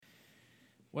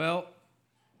Well,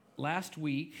 last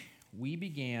week we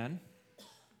began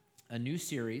a new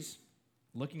series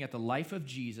looking at the life of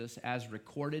Jesus as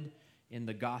recorded in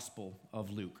the Gospel of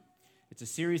Luke. It's a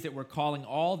series that we're calling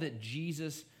All That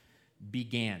Jesus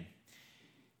Began.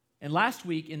 And last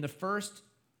week, in the first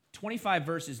 25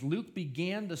 verses, Luke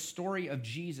began the story of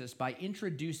Jesus by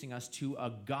introducing us to a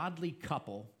godly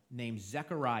couple named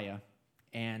Zechariah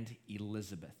and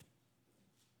Elizabeth.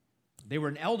 They were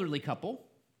an elderly couple,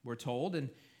 we're told, and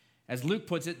as Luke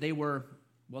puts it, they were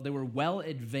well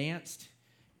advanced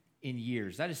in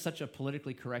years. That is such a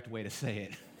politically correct way to say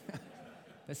it.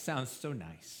 That sounds so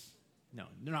nice. No,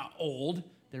 they're not old.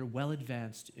 They're well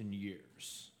advanced in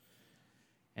years.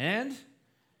 And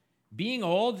being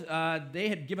old, they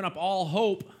had given up all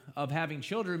hope of having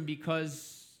children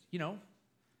because,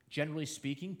 generally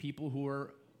speaking, people who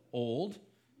are old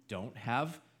don't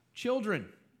have children.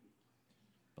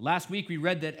 But last week we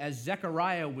read that as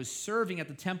Zechariah was serving at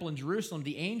the temple in Jerusalem,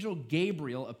 the angel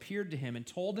Gabriel appeared to him and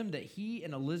told him that he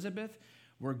and Elizabeth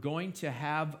were going to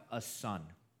have a son.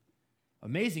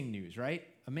 Amazing news, right?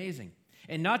 Amazing.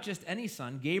 And not just any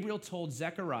son. Gabriel told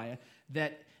Zechariah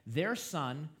that their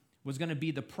son was going to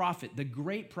be the prophet, the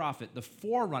great prophet, the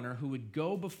forerunner who would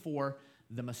go before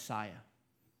the Messiah.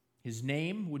 His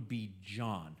name would be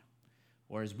John,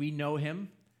 or as we know him,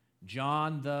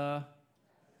 John the...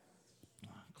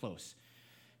 Close.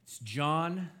 It's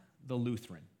John the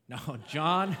Lutheran. No,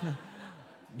 John...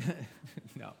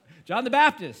 No, John the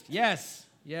Baptist. Yes,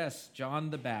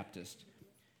 John the Baptist.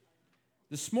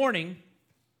 This morning,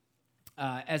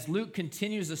 as Luke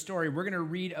continues the story, we're going to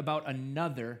read about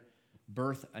another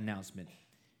birth announcement.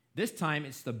 This time,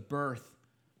 it's the birth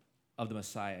of the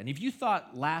Messiah. And if you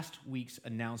thought last week's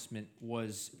announcement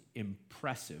was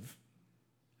impressive,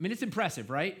 it's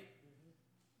impressive, right?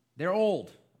 They're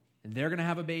old, and they're going to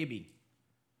have a baby.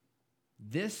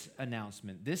 This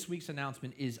week's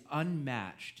announcement, is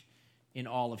unmatched in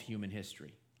all of human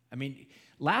history.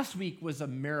 Last week was a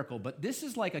miracle, but this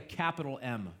is like a capital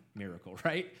M miracle,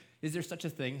 right? Is there such a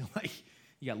thing? Like,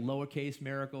 you got lowercase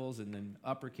miracles and then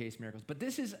uppercase miracles. But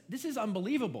this is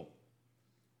unbelievable,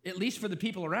 at least for the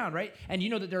people around, right? And you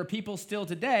know that there are people still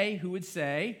today who would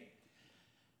say,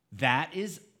 that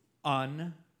is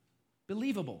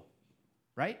unbelievable,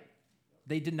 right?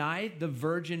 They deny the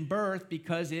virgin birth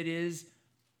because it is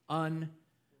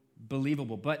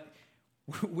unbelievable. But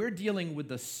we're dealing with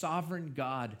the sovereign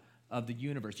God of the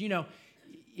universe.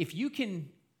 If you can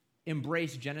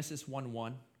embrace Genesis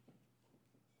 1:1,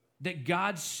 that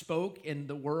God spoke in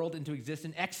the world into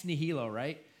existence, ex nihilo,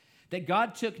 right? That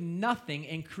God took nothing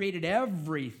and created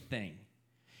everything.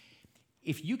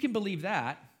 If you can believe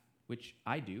that, which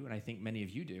I do, and I think many of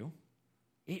you do,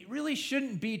 it really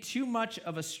shouldn't be too much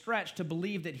of a stretch to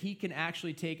believe that he can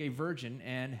actually take a virgin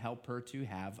and help her to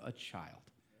have a child,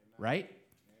 right? Amen.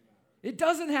 It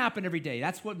doesn't happen every day.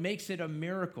 That's what makes it a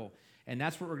miracle, and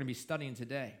that's what we're going to be studying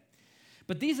today.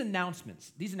 But these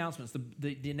announcements,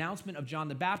 the announcement of John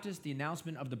the Baptist, the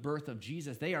announcement of the birth of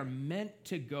Jesus, they are meant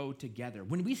to go together.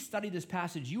 When we study this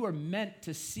passage, you are meant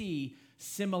to see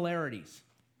similarities.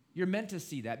 You're meant to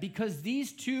see that because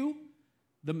these two,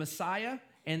 the Messiah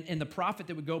and the prophet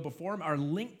that would go before him, are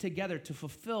linked together to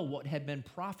fulfill what had been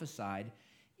prophesied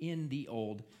in the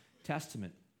Old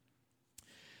Testament.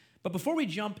 But before we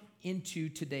jump into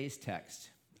today's text,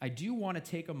 I do want to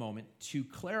take a moment to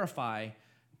clarify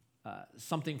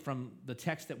something from the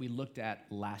text that we looked at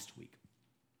last week.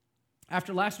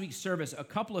 After last week's service, a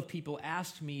couple of people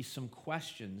asked me some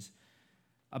questions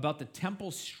about the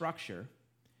temple structure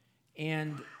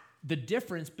and the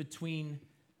difference between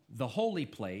the holy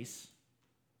place,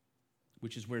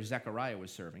 which is where Zechariah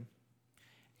was serving,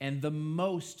 and the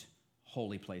most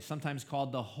holy place, sometimes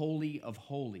called the Holy of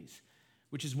Holies,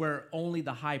 which is where only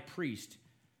the high priest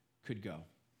could go.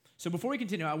 So before we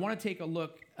continue, I want to take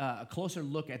a closer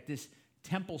look at this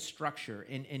temple structure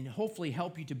and hopefully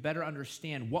help you to better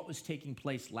understand what was taking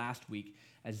place last week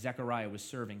as Zechariah was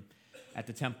serving at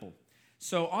the temple.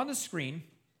 So on the screen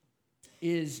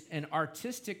is an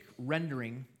artistic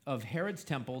rendering of Herod's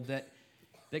temple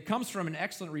that comes from an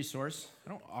excellent resource. I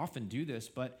don't often do this,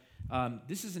 but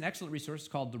this is an excellent resource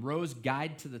called The Rose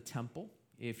Guide to the Temple.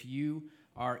 If you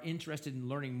are interested in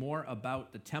learning more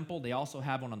about the temple, they also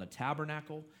have one on the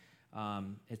tabernacle.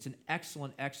 It's an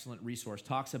excellent, excellent resource.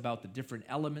 Talks about the different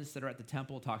elements that are at the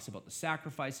temple, talks about the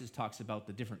sacrifices, talks about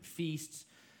the different feasts,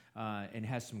 and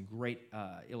has some great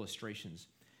illustrations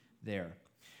there.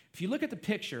 If you look at the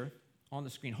picture on the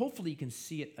screen, hopefully you can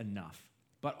see it enough.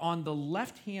 But on the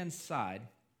left-hand side,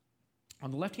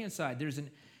 there's an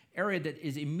area that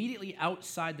is immediately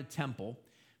outside the temple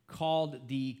called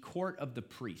the Court of the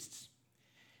Priests.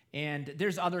 And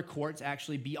there's other courts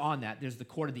actually beyond that. There's the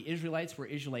court of the Israelites where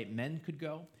Israelite men could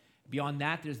go. Beyond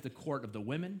that, there's the court of the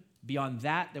women. Beyond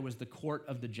that, there was the court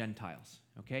of the Gentiles.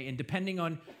 Okay? And depending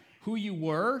on who you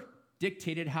were,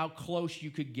 dictated how close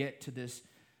you could get to this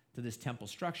temple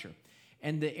structure.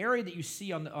 And the area that you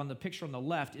see on the picture on the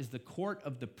left is the court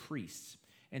of the priests.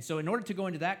 And so in order to go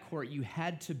into that court, you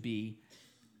had to be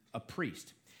a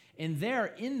priest. And there,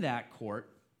 in that court,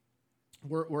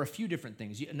 were a few different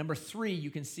things. Number 3, you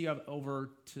can see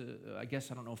over to, I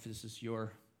guess, I don't know if this is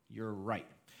your right.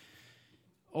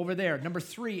 Over there, number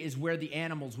 3 is where the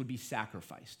animals would be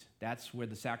sacrificed. That's where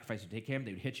the sacrifice would take care of them.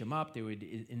 They would hitch them up. They would,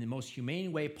 in the most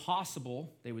humane way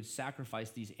possible, they would sacrifice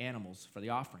these animals for the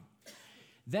offering.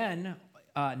 Then,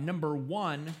 number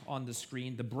 1 on the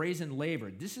screen, the brazen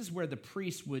laver. This is where the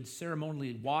priests would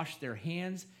ceremonially wash their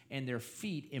hands and their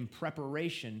feet in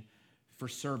preparation for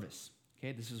service.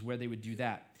 Okay, this is where they would do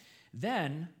that.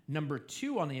 Then, number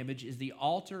 2 on the image is the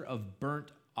altar of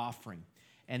burnt offering.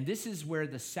 And this is where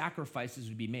the sacrifices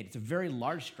would be made. It's a very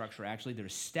large structure, actually.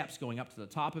 There's steps going up to the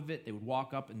top of it. They would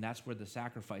walk up, and that's where the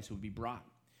sacrifice would be brought.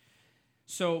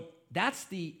 So that's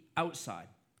the outside.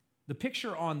 The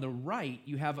picture on the right,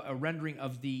 you have a rendering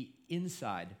of the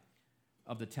inside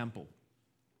of the temple.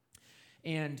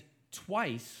 And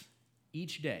twice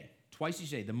each day,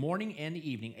 the morning and the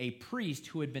evening, a priest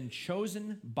who had been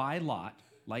chosen by lot,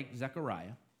 like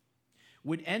Zechariah,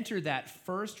 would enter that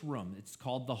first room. It's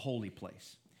called the holy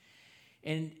place.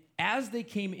 And as they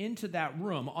came into that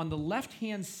room, on the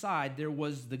left-hand side, there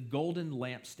was the golden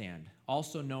lampstand,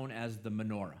 also known as the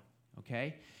menorah,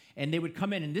 okay? And they would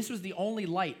come in, and this was the only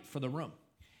light for the room.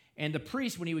 And the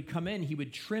priest, when he would come in, he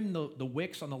would trim the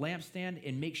wicks on the lampstand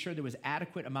and make sure there was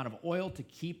adequate amount of oil to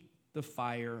keep the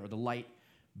fire or the light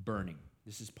burning.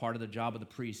 This is part of the job of the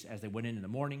priest as they went in the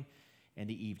morning and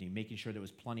the evening, making sure there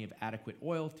was plenty of adequate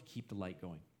oil to keep the light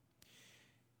going.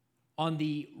 On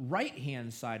the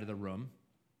right-hand side of the room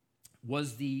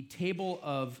was the table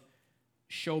of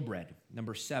showbread,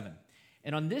 number 7.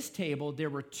 And on this table, there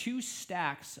were 2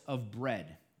 stacks of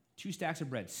bread,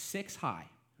 6 high,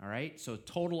 all right? So a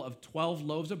total of 12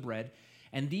 loaves of bread.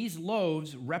 And these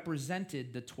loaves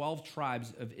represented the 12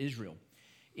 tribes of Israel.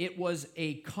 It was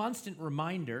a constant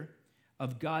reminder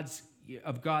of God's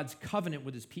covenant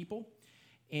with his people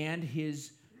and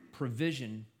his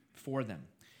provision for them.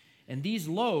 And these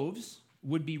loaves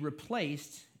would be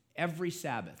replaced every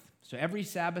Sabbath. So every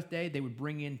Sabbath day, they would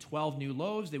bring in 12 new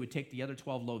loaves. They would take the other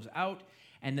 12 loaves out.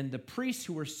 And then the priests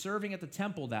who were serving at the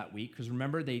temple that week, because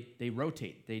remember, they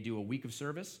rotate. They do a week of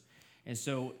service. And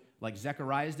so, like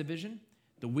Zechariah's division,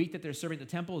 the week that they're serving at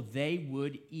the temple, they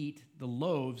would eat the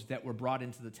loaves that were brought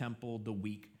into the temple the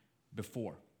week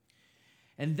before.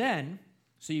 And then,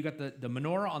 so you got the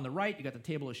menorah on the right, you got the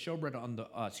table of showbread on the,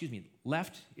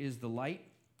 left is the light.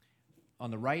 On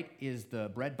the right is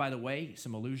the bread. By the way,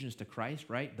 some allusions to Christ,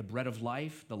 right? The bread of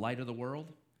life, the light of the world.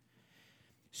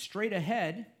 Straight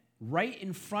ahead, right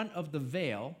in front of the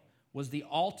veil, was the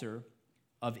altar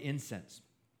of incense.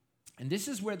 And this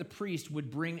is where the priest would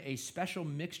bring a special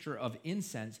mixture of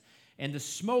incense, and the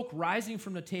smoke rising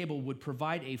from the table would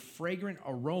provide a fragrant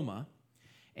aroma,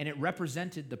 and it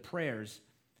represented the prayers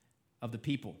of the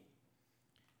people.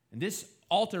 And this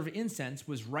altar of incense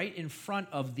was right in front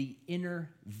of the inner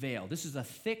veil. This is a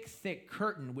thick, thick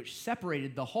curtain which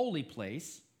separated the holy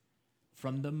place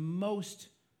from the most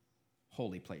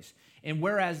holy place. And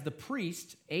whereas the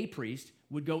priest, a priest,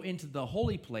 would go into the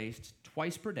holy place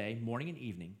twice per day, morning and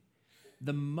evening,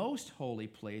 the most holy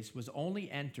place was only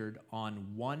entered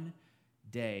on 1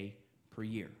 day per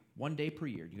year. 1 day per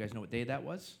year. Do you guys know what day that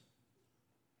was?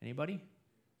 Anybody?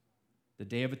 The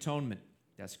Day of Atonement.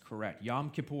 That's correct. Yom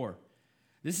Kippur.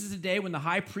 This is a day when the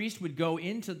high priest would go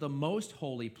into the most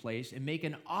holy place and make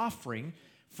an offering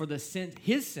for his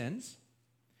sins.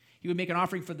 He would make an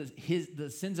offering for the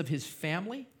sins of his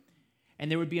family, and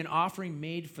there would be an offering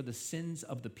made for the sins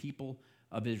of the people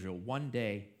of Israel, 1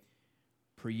 day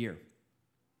per year.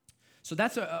 So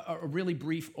that's a really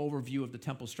brief overview of the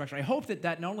temple structure. I hope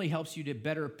that not only helps you to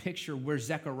better picture where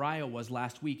Zechariah was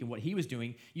last week and what he was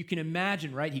doing. You can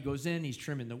imagine, right? He goes in, he's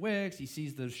trimming the wicks, he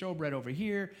sees the showbread over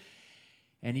here,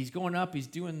 and he's going up, he's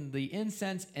doing the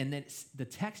incense, and then the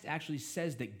text actually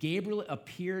says that Gabriel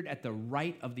appeared at the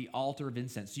right of the altar of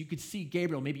incense. So you could see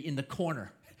Gabriel maybe in the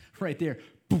corner, right there,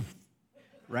 poof,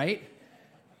 right?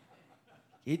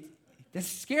 That's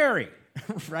scary,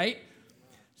 right?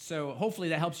 So hopefully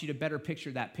that helps you to better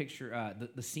picture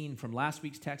the scene from last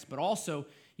week's text, but also,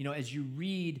 as you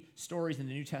read stories in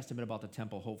the New Testament about the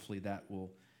temple, hopefully that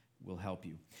will help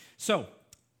you. So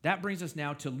that brings us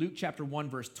now to Luke chapter 1,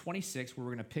 verse 26, where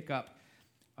we're going to pick up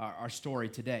our story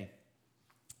today.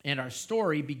 And our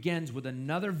story begins with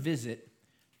another visit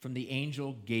from the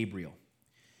angel Gabriel.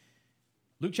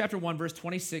 Luke chapter 1, verse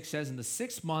 26 says, in the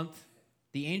 6th month,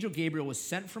 the angel Gabriel was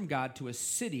sent from God to a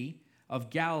city of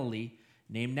Galilee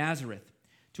named Nazareth,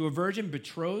 to a virgin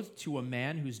betrothed to a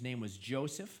man whose name was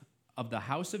Joseph of the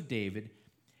house of David,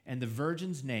 and the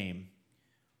virgin's name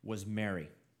was Mary.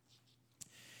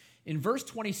 In verse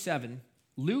 27,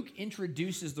 Luke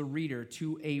introduces the reader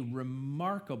to a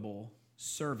remarkable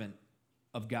servant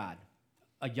of God,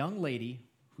 a young lady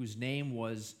whose name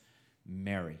was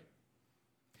Mary.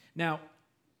 Now,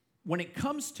 when it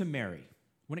comes to Mary,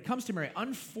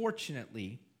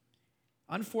 unfortunately,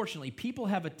 people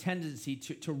have a tendency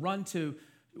to run to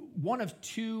one of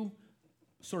two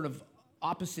sort of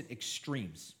opposite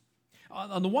extremes.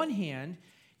 On the one hand,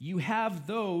 you have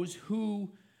those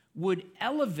who would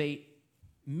elevate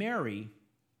Mary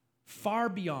far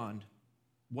beyond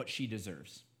what she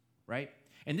deserves, right?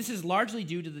 And this is largely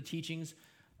due to the teachings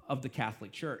of the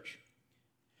Catholic Church.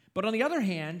 But on the other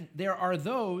hand, there are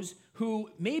those who,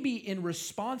 maybe in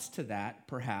response to that,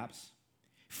 perhaps,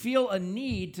 feel a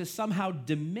need to somehow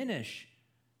diminish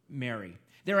Mary.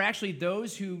 There are actually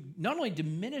those who not only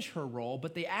diminish her role,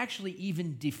 but they actually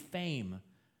even defame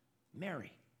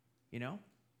Mary, you know?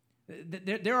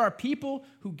 There are people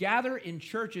who gather in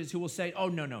churches who will say, oh,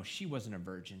 no, she wasn't a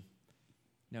virgin.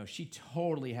 No, she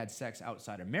totally had sex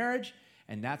outside of marriage,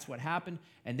 and that's what happened,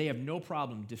 and they have no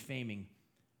problem defaming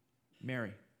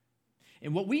Mary.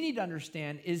 And what we need to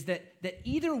understand is that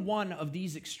either one of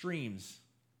these extremes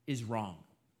is wrong.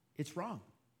 It's wrong.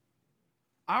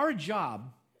 Our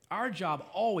job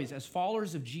always, as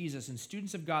followers of Jesus and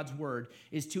students of God's word,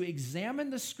 is to examine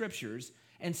the scriptures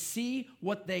and see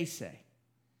what they say.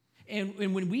 And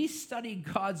when we study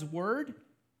God's word,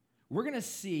 we're going to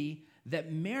see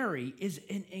that Mary is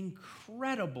an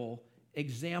incredible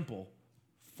example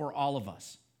for all of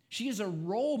us. She is a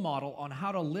role model on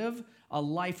how to live a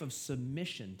life of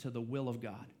submission to the will of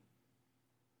God.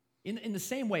 In the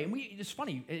same way, and it's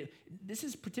funny, this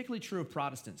is particularly true of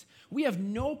Protestants. We have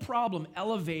no problem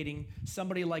elevating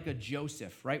somebody like a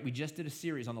Joseph, right? We just did a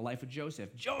series on the life of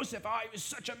Joseph. Joseph, he was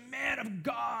such a man of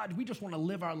God. We just want to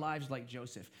live our lives like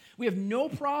Joseph. We have no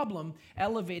problem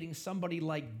elevating somebody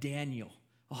like Daniel.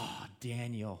 Oh,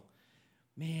 Daniel,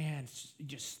 man,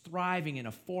 just thriving in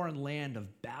a foreign land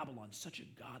of Babylon, such a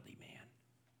godly man.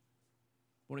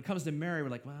 When it comes to Mary, we're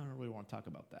like, well, I don't really want to talk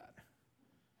about that.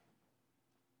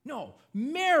 No,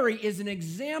 Mary is an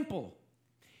example.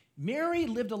 Mary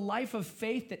lived a life of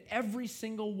faith that every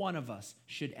single one of us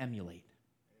should emulate.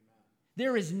 Amen.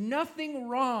 There is nothing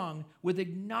wrong with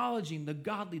acknowledging the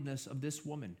godliness of this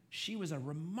woman. She was a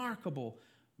remarkable,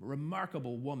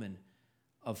 remarkable woman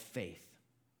of faith.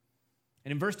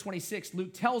 And in verse 26,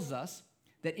 Luke tells us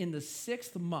that in the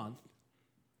 6th month,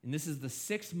 and this is the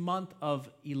 6th month of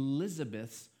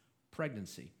Elizabeth's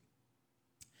pregnancy,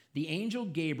 the angel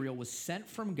Gabriel was sent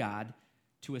from God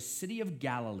to a city of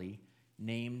Galilee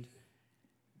named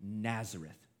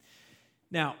Nazareth.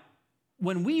 Now,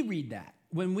 when we read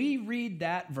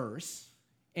that verse,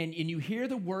 and you hear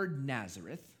the word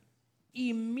Nazareth,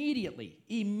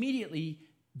 immediately,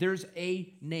 there's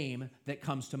a name that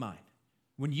comes to mind.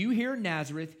 When you hear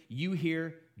Nazareth, you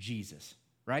hear Jesus,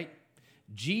 right?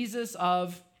 Jesus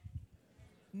of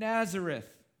Nazareth.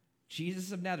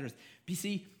 Jesus of Nazareth. You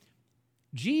see,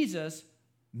 Jesus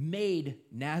made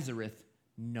Nazareth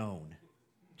known.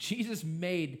 Jesus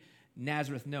made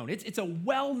Nazareth known. It's a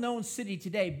well-known city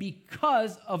today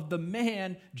because of the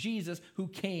man, Jesus, who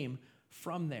came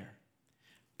from there.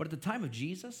 But at the time of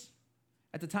Jesus,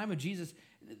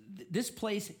 this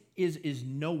place is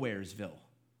nowheresville,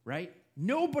 right?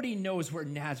 Nobody knows where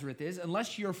Nazareth is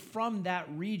unless you're from that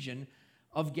region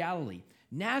of Galilee.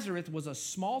 Nazareth was a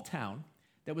small town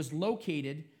that was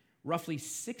located roughly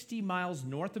 60 miles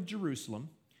north of Jerusalem,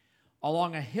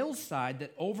 along a hillside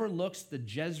that overlooks the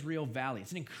Jezreel Valley. It's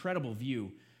an incredible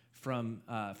view from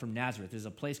Nazareth. There's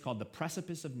a place called the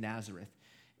Precipice of Nazareth,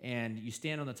 and you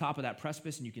stand on the top of that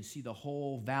precipice and you can see the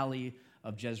whole valley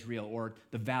of Jezreel, or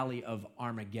the valley of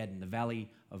Armageddon, the valley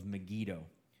of Megiddo.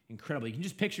 Incredible. You can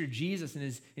just picture Jesus in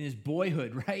his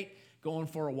boyhood, right? Going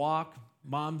for a walk,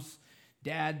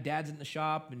 dad's in the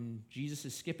shop, and Jesus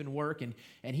is skipping work,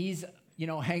 and he's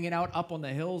hanging out up on the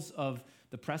hills of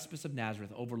the precipice of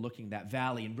Nazareth, overlooking that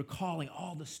valley and recalling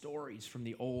all the stories from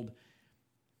the Old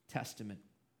Testament.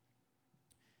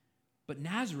 But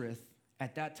Nazareth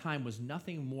at that time was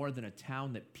nothing more than a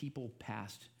town that people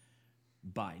passed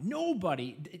by.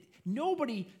 Nobody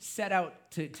set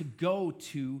out to go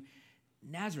to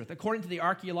Nazareth. According to the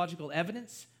archaeological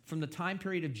evidence from the time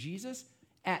period of Jesus,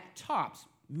 at tops,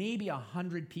 maybe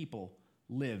 100 people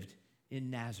lived in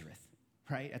Nazareth,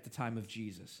 right, at the time of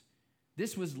Jesus.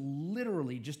 This was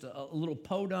literally just a little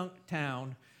podunk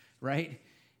town, right,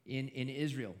 in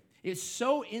Israel. It's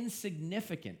so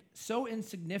insignificant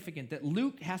that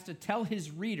Luke has to tell his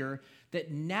reader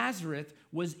that Nazareth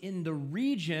was in the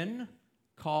region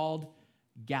called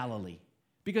Galilee.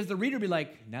 Because the reader would be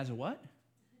like, Nazareth what?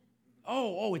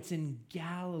 Oh, it's in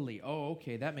Galilee. Oh,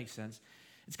 okay, that makes sense.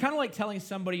 It's kind of like telling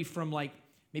somebody from like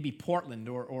maybe Portland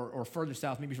or further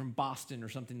south, maybe from Boston or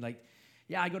something like,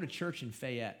 yeah, I go to church in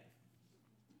Fayette.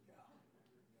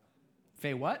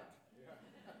 Fay what?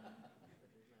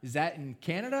 Is that in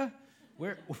Canada?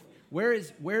 Where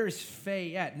is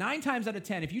Fayette? 9 times out of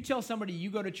 10, if you tell somebody you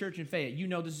go to church in Fayette, you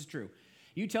know this is true.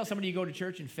 You tell somebody you go to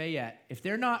church in Fayette, if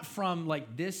they're not from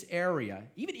like this area,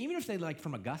 even if they're like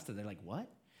from Augusta, they're like,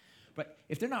 what? But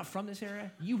if they're not from this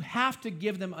area, you have to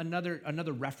give them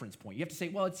another reference point. You have to say,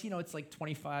 well, it's like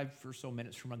 25 or so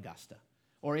minutes from Augusta,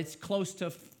 or it's close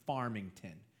to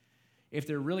Farmington. If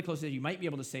they're really close to it, you might be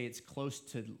able to say it's close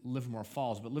to Livermore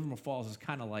Falls, but Livermore Falls is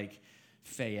kind of like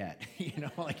Fayette,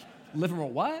 like Livermore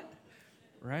what?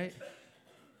 Right?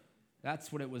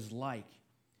 That's what it was like.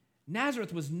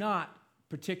 Nazareth was not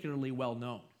particularly well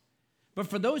known. But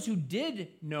for those who did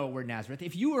know where Nazareth,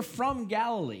 if you were from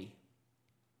Galilee,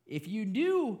 if you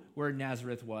knew where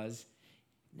Nazareth was,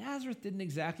 Nazareth didn't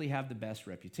exactly have the best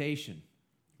reputation,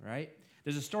 right?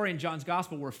 There's a story in John's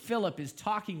Gospel where Philip is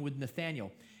talking with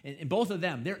Nathanael, and both of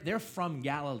them, they're from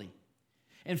Galilee.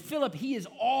 And Philip, he is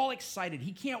all excited.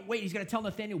 He can't wait. He's going to tell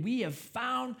Nathanael, we have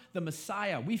found the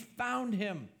Messiah. We found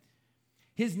him.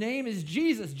 His name is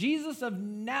Jesus, Jesus of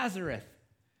Nazareth.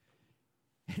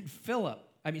 And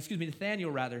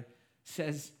Nathanael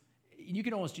says, you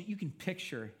can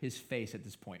picture his face at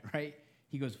this point, right?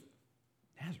 He goes,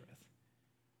 Nazareth?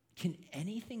 Can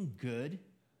anything good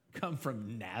come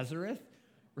from Nazareth?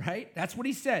 Right? That's what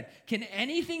he said. Can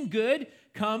anything good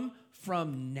come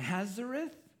from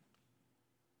Nazareth?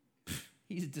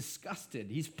 He's disgusted.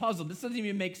 He's puzzled. This doesn't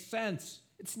even make sense.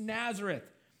 It's Nazareth.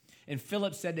 And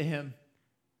Philip said to him,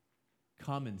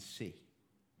 come and see.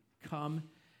 Come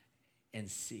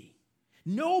and see.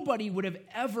 Nobody would have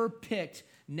ever picked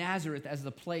Nazareth as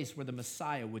the place where the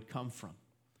Messiah would come from.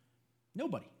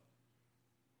 Nobody.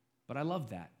 But I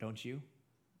love that, don't you?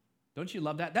 Don't you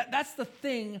love that? That's the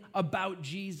thing about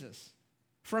Jesus.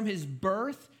 From his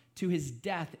birth to his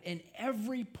death and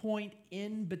every point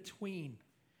in between,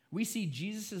 we see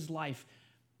Jesus' life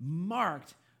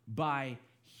marked by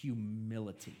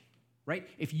humility, right?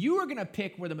 If you were going to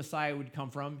pick where the Messiah would come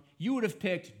from, you would have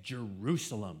picked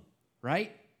Jerusalem,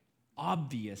 right?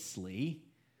 Obviously.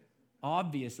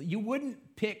 You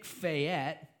wouldn't pick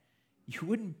Fayette. You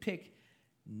wouldn't pick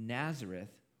Nazareth.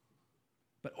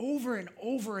 But over and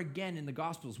over again in the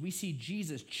Gospels, we see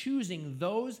Jesus choosing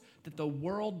those that the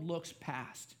world looks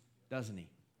past, doesn't he?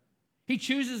 He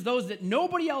chooses those that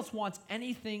nobody else wants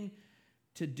anything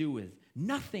to do with.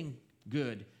 Nothing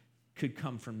good could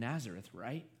come from Nazareth,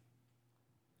 right?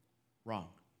 Wrong.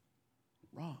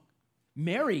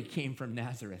 Mary came from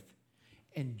Nazareth,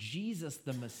 and Jesus,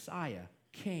 the Messiah,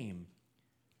 came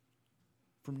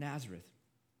from Nazareth.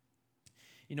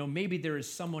 Maybe there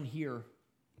is someone here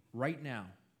right now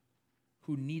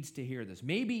who needs to hear this.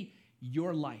 Maybe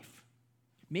your life,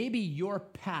 maybe your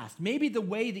past, maybe the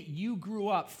way that you grew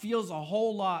up feels a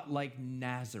whole lot like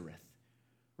Nazareth,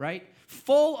 right?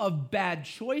 Full of bad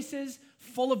choices,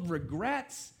 full of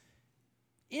regrets,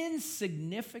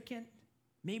 insignificant.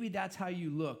 Maybe that's how you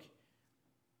look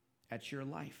at your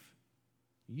life.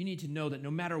 You need to know that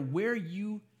no matter where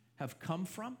you have come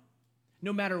from,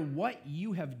 no matter what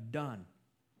you have done,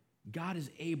 God is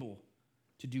able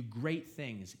to do great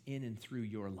things in and through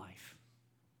your life.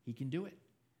 He can do it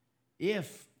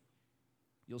if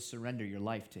you'll surrender your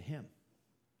life to him.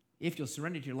 If you'll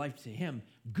surrender your life to him,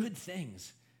 good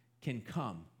things can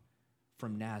come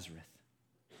from Nazareth.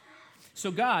 So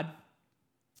God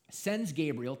sends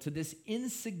Gabriel to this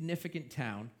insignificant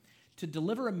town to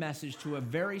deliver a message to a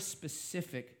very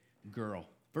specific girl.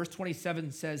 Verse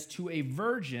 27 says, to a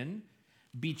virgin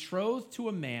betrothed to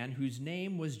a man whose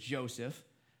name was Joseph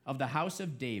of the house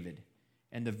of David,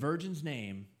 and the virgin's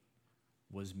name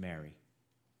was Mary.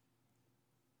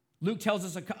 Luke tells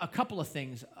us a couple of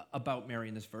things about Mary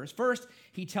in this verse. First,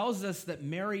 he tells us that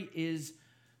Mary is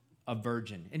a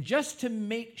virgin. And just to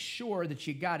make sure that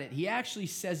you got it, he actually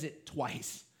says it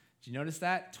twice. Did you notice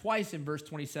that? Twice in verse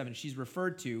 27, she's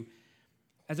referred to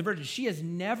as a virgin. She has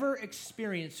never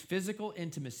experienced physical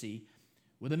intimacy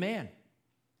with a man.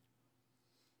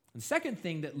 And the second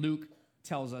thing that Luke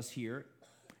tells us here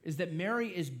is that Mary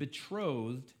is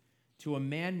betrothed to a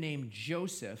man named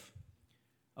Joseph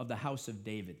of the house of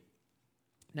David.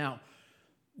 Now,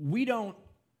 We don't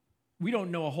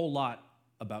know a whole lot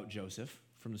about Joseph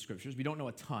from the scriptures. We don't know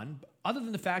a ton, other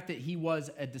than the fact that he was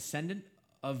a descendant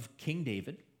of King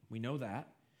David. We know that.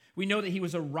 We know that he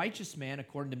was a righteous man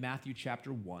according to Matthew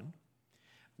chapter 1.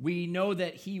 We know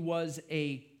that he was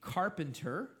a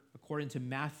carpenter according to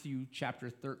Matthew chapter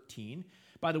 13.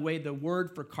 By the way, the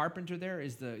word for carpenter there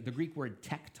is the Greek word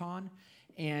tekton,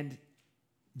 and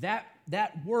that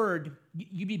word,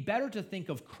 you'd be better to think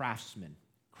of craftsman,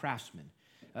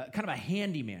 kind of a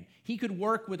handyman. He could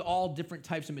work with all different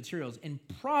types of materials, and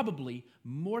probably,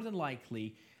 more than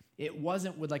likely, it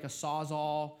wasn't with like a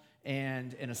Sawzall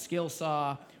and a skill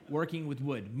saw working with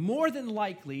wood. More than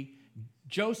likely,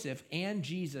 Joseph and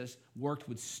Jesus worked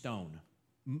with stone,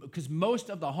 because most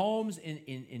of the homes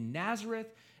in Nazareth,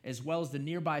 as well as the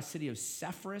nearby city of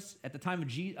Sepphoris, at the time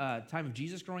of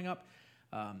Jesus growing up,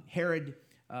 Herod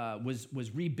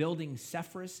was rebuilding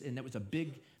Sepphoris, and that was a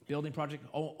big building project,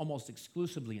 almost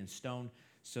exclusively in stone.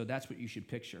 So that's what you should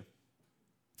picture.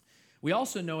 We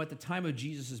also know at the time of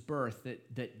Jesus' birth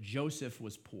that Joseph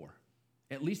was poor,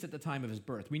 at least at the time of his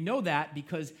birth. We know that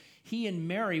because he and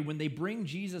Mary, when they bring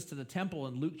Jesus to the temple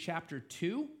in Luke chapter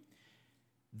 2,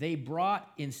 they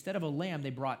brought, instead of a lamb, they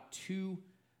brought two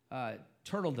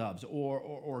turtle doves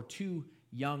or two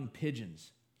young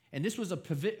pigeons. And this was a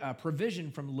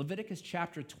provision from Leviticus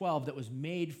chapter 12 that was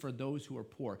made for those who are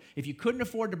poor. If you couldn't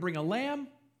afford to bring a lamb,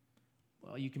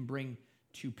 well, you can bring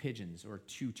two pigeons or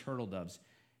two turtle doves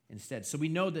instead. So we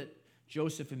know that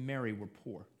Joseph and Mary were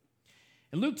poor.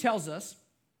 And Luke tells us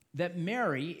that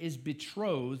Mary is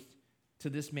betrothed to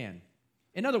this man.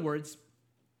 In other words,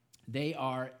 they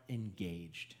are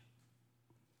engaged,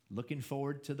 looking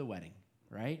forward to the wedding,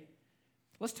 right?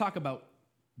 Let's talk about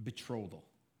betrothal.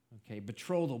 Okay,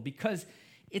 betrothal, because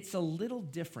it's a little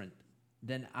different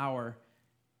than our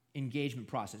engagement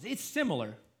process. It's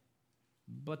similar,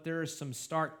 but there are some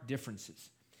stark differences.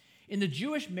 In the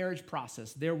Jewish marriage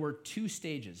process, there were two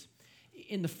stages.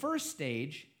 In the first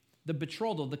stage, the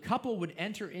betrothal, the couple would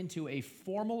enter into a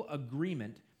formal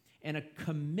agreement and a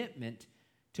commitment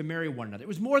to marry one another. It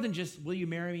was more than just, will you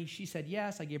marry me? She said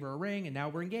yes, I gave her a ring, and now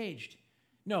we're engaged.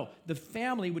 No, the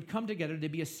family would come together to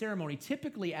be a ceremony,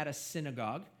 typically at a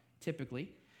synagogue,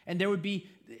 and it would be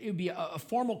a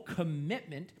formal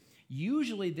commitment.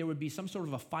 Usually there would be some sort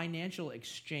of a financial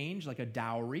exchange, like a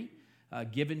dowry,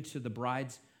 given to the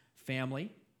bride's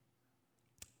family.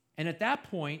 And at that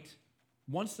point,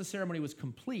 once the ceremony was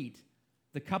complete,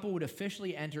 the couple would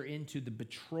officially enter into the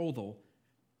betrothal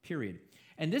period.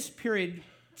 And this period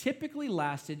typically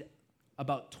lasted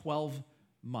about 12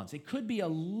 months. It could be a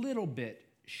little bit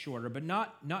shorter, but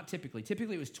not typically.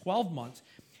 Typically, it was 12 months.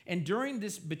 And during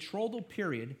this betrothal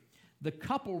period, the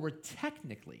couple were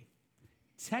technically,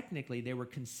 they were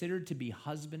considered to be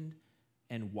husband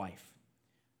and wife.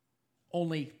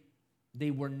 Only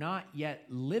they were not yet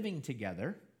living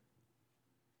together,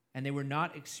 and they were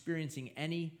not experiencing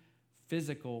any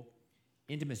physical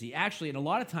intimacy. Actually, and a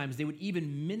lot of times, they would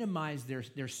even minimize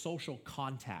their social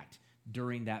contact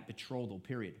during that betrothal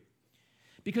period.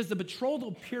 Because the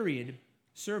betrothal period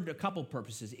served a couple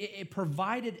purposes. It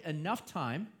provided enough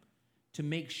time to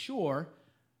make sure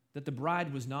that the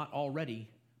bride was not already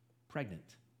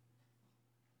pregnant.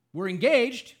 We're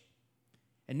engaged,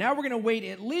 and now we're going to wait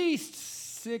at least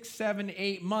 6, 7,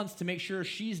 8 months to make sure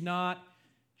she's not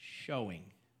showing,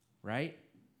 right?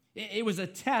 It was a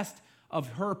test of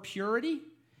her purity.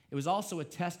 It was also a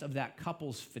test of that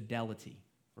couple's fidelity,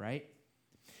 right?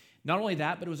 Not only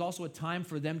that, but it was also a time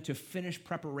for them to finish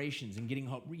preparations and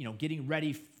getting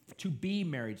ready to be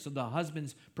married. So the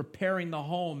husband's preparing the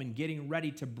home and getting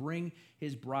ready to bring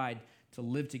his bride to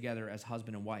live together as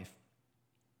husband and wife.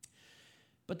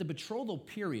 But the betrothal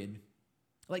period,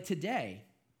 like today,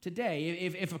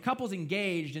 if a couple's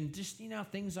engaged and just,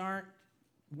 things aren't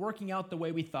working out the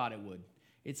way we thought it would,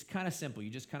 it's kind of simple.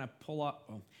 You just kind of pull up.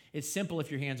 Oh, it's simple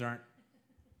if your hands aren't,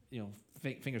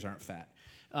 fingers aren't fat.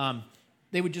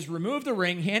 They would just remove the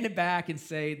ring, hand it back, and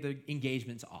say the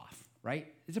engagement's off,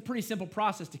 right? It's a pretty simple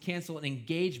process to cancel an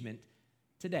engagement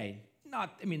today.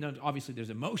 Obviously there's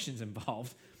emotions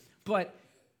involved, but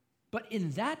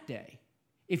in that day,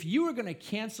 if you were going to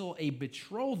cancel a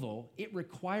betrothal, it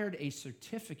required a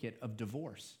certificate of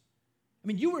divorce.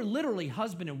 You were literally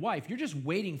husband and wife. You're just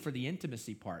waiting for the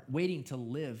intimacy part, waiting to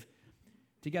live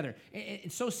together.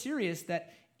 It's so serious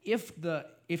that if the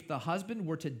husband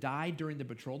were to die during the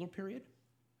betrothal period,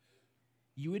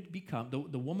 you would become,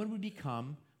 the woman would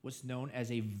become what's known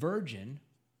as a virgin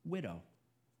widow.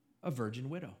 A virgin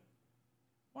widow.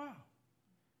 Wow.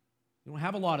 We don't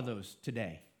have a lot of those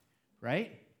today,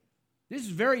 right? This is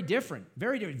very different,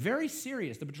 very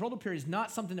serious. The betrothal period is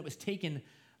not something that was taken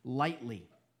lightly.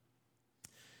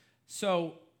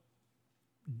 So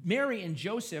Mary and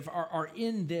Joseph are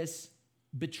in this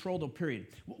betrothal period.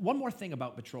 One more thing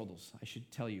about betrothals, I should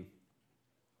tell you,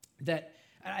 that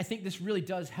I think this really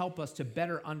does help us to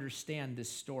better understand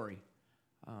this story.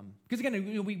 Because again,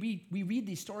 we read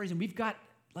these stories and we've got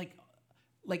like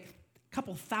a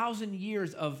couple thousand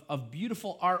years of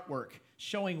beautiful artwork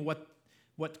showing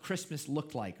what Christmas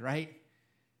looked like, right?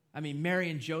 I mean, Mary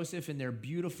and Joseph in their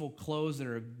beautiful clothes that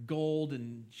are gold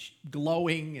and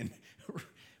glowing, and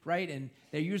right? And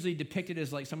they're usually depicted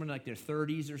as like someone like their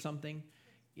 30s or something,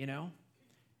 you know?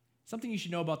 Something you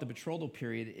should know about the betrothal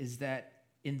period is that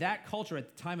in that culture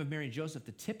at the time of Mary and Joseph,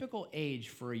 the typical age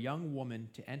for a young woman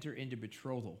to enter into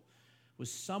betrothal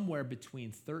was somewhere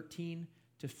between 13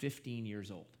 to 15 years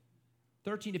old.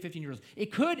 13 to 15 years old.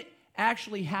 It could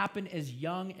actually happen as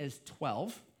young as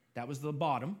 12. That was the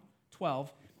bottom,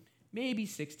 12. Maybe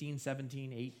 16,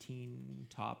 17, 18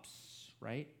 tops,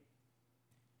 right?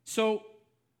 So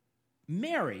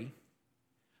Mary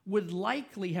would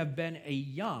likely have been a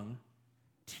young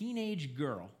teenage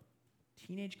girl,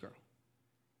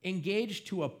 engaged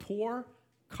to a poor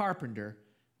carpenter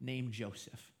named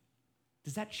Joseph.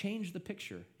 Does that change the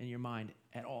picture in your mind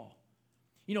at all?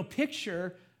 You know,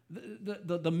 picture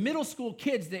the middle school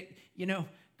kids that, you know,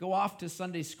 go off to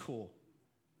Sunday school.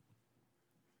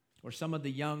 Or some of the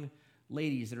young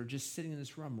ladies that are just sitting in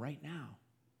this room right now.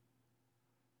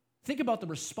 Think about the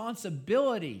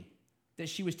responsibility that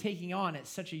she was taking on at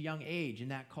such a young age in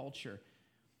that culture.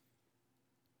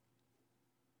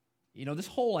 You know, this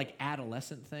whole like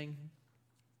adolescent thing,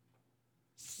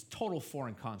 it's a total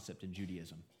foreign concept in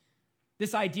Judaism.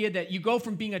 This idea that you go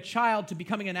from being a child to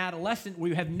becoming an adolescent where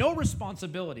you have no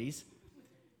responsibilities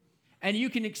and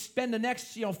you can spend the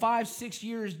next 5, 6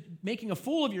 years making a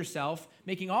fool of yourself,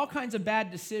 making all kinds of bad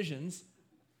decisions,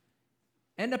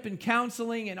 end up in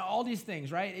counseling and all these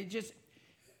things, right?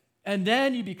 And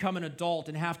then you become an adult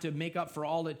and have to make up for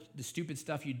all the stupid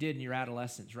stuff you did in your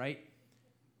adolescence, right?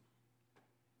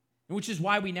 Which is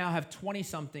why we now have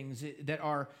 20-somethings that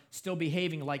are still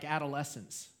behaving like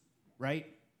adolescents, right?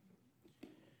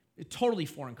 A totally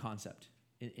foreign concept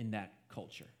in that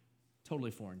culture.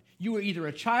 Totally foreign. You were either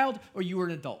a child or you were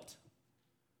an adult.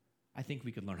 I think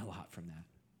we could learn a lot from that.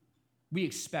 We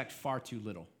expect far too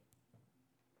little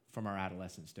from our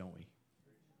adolescents, don't we?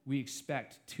 We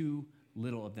expect too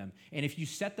little of them. And if you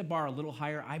set the bar a little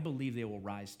higher, I believe they will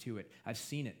rise to it. I've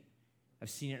seen it. I've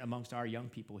seen it amongst our young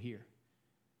people here.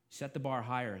 Set the bar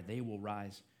higher, they will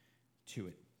rise to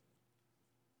it.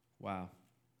 Wow.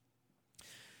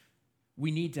 We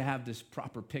need to have this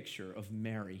proper picture of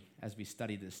Mary as we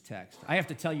study this text. I have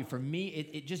to tell you, for me,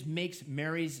 it just makes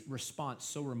Mary's response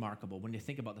so remarkable when you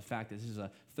think about the fact that this is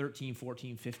a 13,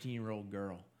 14, 15-year-old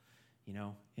girl,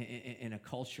 in a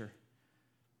culture.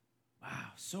 Wow,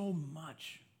 so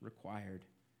much required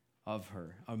of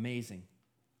her. Amazing,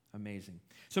 amazing.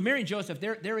 So Mary and Joseph,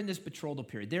 they're in this betrothal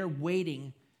period. They're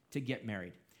waiting to get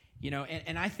married,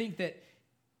 and I think that,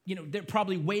 they're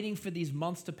probably waiting for these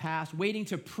months to pass, waiting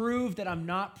to prove that I'm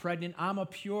not pregnant. I'm a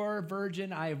pure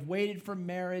virgin. I have waited for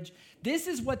marriage. This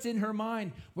is what's in her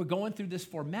mind. We're going through this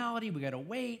formality. We got to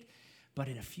wait. But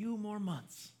in a few more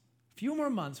months,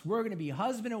 we're going to be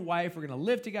husband and wife. We're going to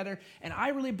live together. And I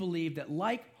really believe that,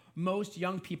 like most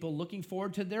young people looking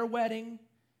forward to their wedding,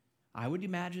 I would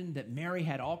imagine that Mary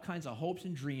had all kinds of hopes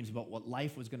and dreams about what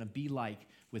life was going to be like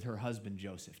with her husband,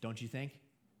 Joseph. Don't you think?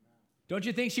 Don't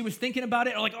you think she was thinking about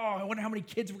it? Like, I wonder how many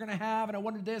kids we're going to have, and I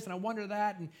wonder this, and I wonder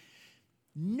that. And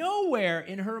nowhere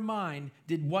in her mind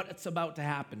did what's about to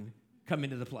happen come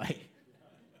into the play,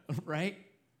 right?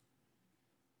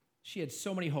 She had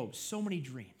so many hopes, so many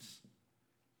dreams.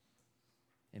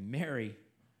 And Mary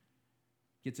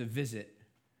gets a visit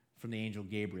from the angel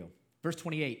Gabriel. Verse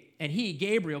 28, and he,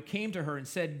 Gabriel, came to her and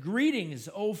said, "Greetings,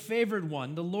 O favored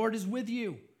one, the Lord is with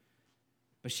you."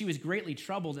 But she was greatly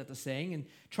troubled at the saying and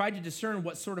tried to discern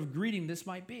what sort of greeting this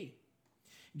might be.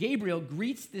 Gabriel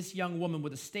greets this young woman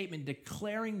with a statement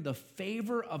declaring the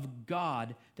favor of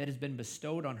God that has been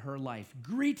bestowed on her life.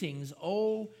 "Greetings,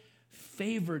 O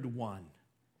favored one."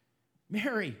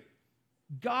 Mary,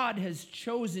 God has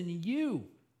chosen you.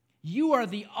 You are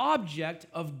the object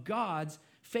of God's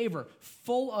favor,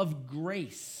 full of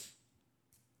grace.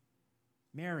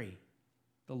 Mary,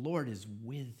 the Lord is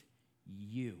with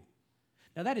you.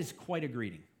 Now, that is quite a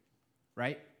greeting,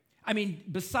 right? I mean,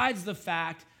 besides the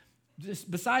fact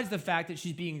that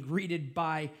she's being greeted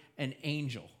by an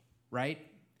angel, right?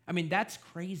 I mean, that's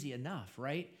crazy enough,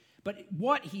 right? But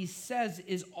what he says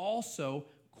is also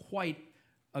quite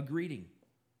a greeting.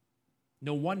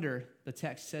 No wonder the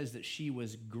text says that she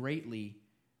was greatly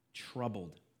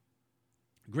troubled.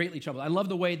 Greatly troubled. I love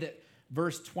the way that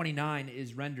verse 29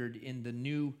 is rendered in the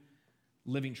New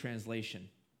Living Translation.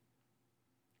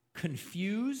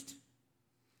 Confused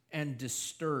and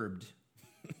disturbed,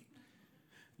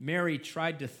 Mary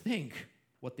tried to think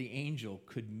what the angel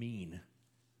could mean.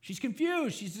 She's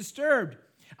confused. She's disturbed.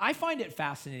 I find it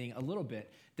fascinating a little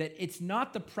bit that it's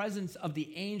not the presence of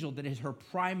the angel that is her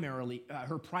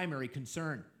primary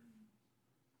concern.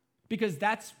 Because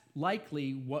that's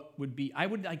likely what would be, I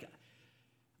wouldn't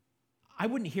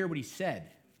hear what he said,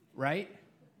 right?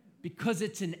 Because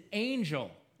it's an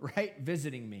angel, right,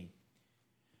 visiting me.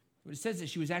 It says that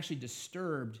she was actually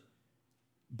disturbed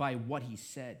by what he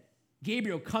said.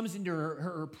 Gabriel comes into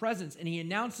her presence and he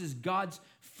announces God's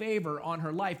favor on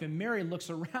her life. And Mary looks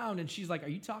around and she's like, are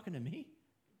you talking to me?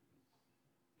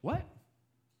 What?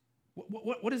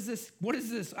 What is this? What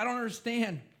is this? I don't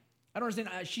understand.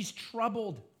 She's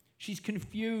troubled. She's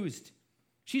confused.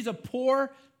 She's a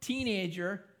poor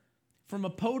teenager from a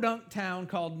podunk town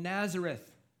called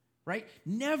Nazareth, right?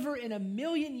 Never in a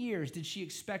million years did she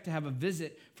expect to have a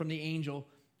visit from the angel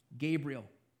Gabriel.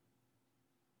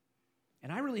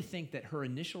 And I really think that her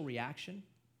initial reaction,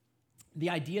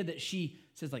 the idea that she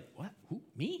says like, what? Who?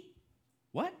 Me?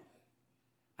 What?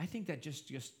 I think that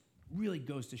just really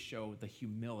goes to show the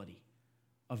humility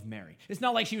of Mary. It's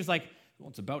not like she was like, well,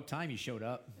 it's about time you showed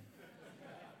up.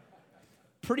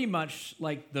 Pretty much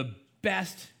like the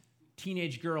best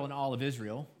teenage girl in all of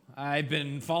Israel. I've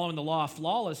been following the law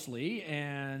flawlessly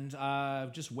and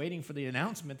just waiting for the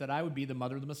announcement that I would be the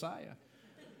mother of the Messiah.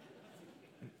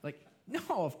 Like, no,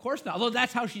 of course not. Although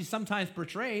that's how she's sometimes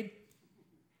portrayed.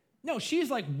 No, she's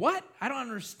like, what? I don't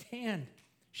understand.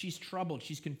 She's troubled.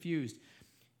 She's confused.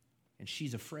 And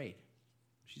she's afraid.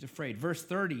 She's afraid. Verse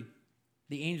 30,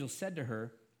 the angel said to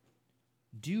her,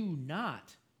 do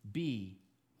not be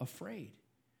afraid,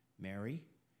 Mary,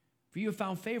 for you have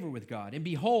found favor with God. And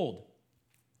behold,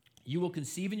 you will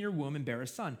conceive in your womb and bear a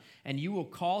son, and you will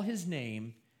call his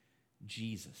name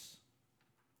Jesus.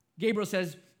 Gabriel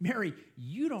says, Mary,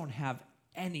 you don't have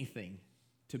anything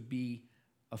to be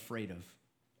afraid of.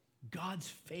 God's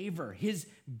favor, his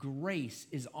grace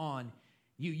is on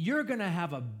you. You're going to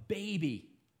have a baby.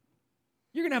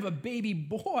 You're going to have a baby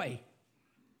boy,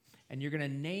 and you're going to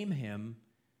name him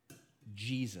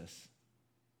Jesus.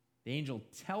 The angel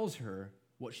tells her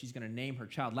what she's going to name her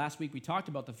child. Last week we talked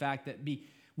about the fact that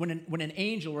when an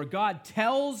angel or God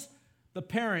tells the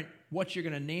parent what you're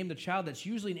going to name the child, that's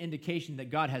usually an indication that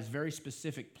God has very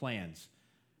specific plans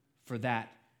for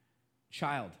that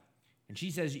child. And he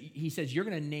says, you're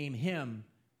going to name him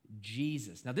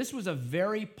Jesus. Now, this was a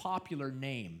very popular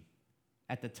name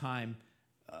at the time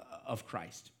of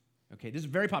Christ. Okay, this is a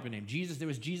very popular name. Jesus, there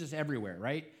was Jesus everywhere,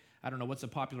 right? I don't know what's a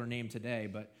popular name today,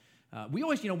 but we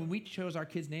always, when we chose our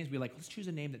kids' names, we were like, let's choose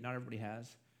a name that not everybody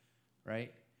has,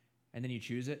 right? And then you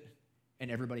choose it, and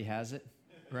everybody has it,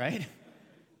 right?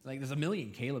 Like there's a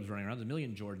million Calebs running around, there's a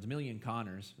million Jordans, a million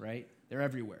Connors, right? They're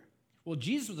everywhere. Well,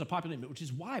 Jesus was a popular name, which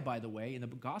is why, by the way, in the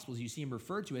Gospels, you see him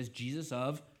referred to as Jesus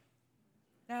of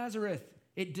Nazareth.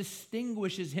 It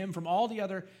distinguishes him from all the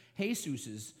other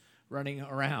Jesuses running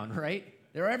around, right?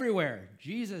 They're everywhere.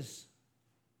 Jesus.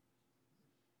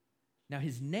 Now,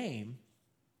 his name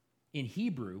in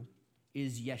Hebrew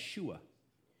is Yeshua,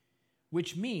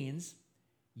 which means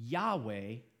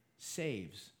Yahweh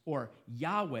saves, or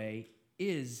Yahweh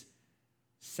is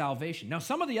salvation. Now,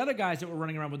 some of the other guys that were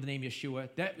running around with the name Yeshua,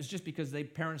 that was just because their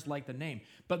parents liked the name.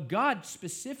 But God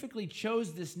specifically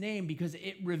chose this name because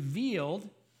it revealed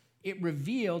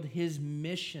his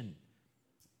mission,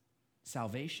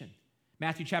 salvation.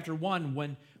 Matthew chapter 1,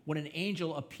 when an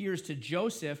angel appears to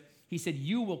Joseph, he said,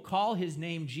 you will call his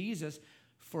name Jesus,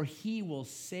 for he will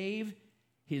save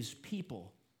his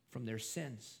people from their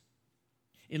sins.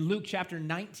 In Luke chapter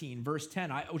 19, verse 10,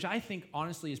 which I think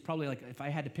honestly is probably like if I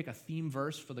had to pick a theme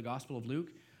verse for the Gospel of Luke,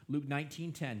 Luke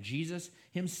 19:10, Jesus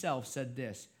himself said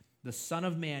this, the Son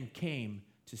of Man came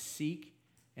to seek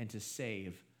and to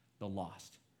save the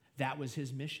lost. That was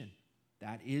his mission.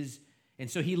 And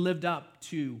so he lived up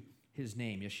to his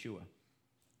name, Yeshua.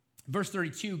 Verse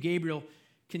 32, Gabriel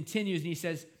continues and he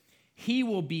says, he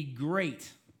will be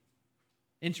great.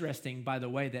 Interesting, by the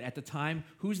way, that at the time,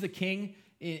 who's the king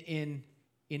in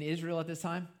Israel at this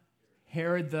time?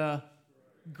 Herod the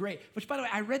Great. Which, by the way,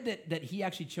 I read that he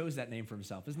actually chose that name for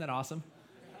himself. Isn't that awesome?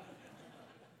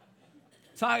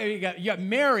 So you got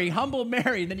Mary, humble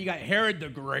Mary, and then you got Herod the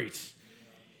Great.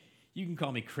 You can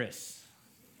call me Chris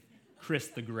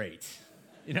the Great.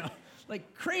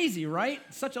 Like crazy, right?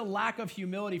 Such a lack of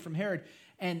humility from Herod.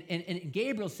 And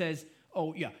Gabriel says,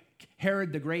 oh, yeah,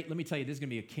 Herod the Great, let me tell you, there's going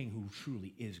to be a king who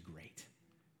truly is great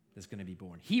that's going to be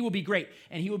born. He will be great,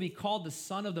 and he will be called the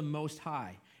Son of the Most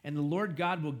High. And the Lord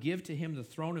God will give to him the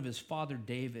throne of his father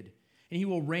David. And he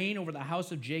will reign over the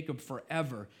house of Jacob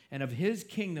forever. And of his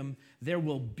kingdom there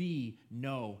will be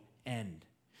no end.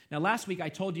 Now, last week I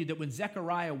told you that when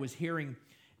Zechariah was hearing,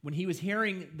 when he was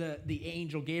hearing the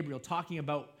angel Gabriel talking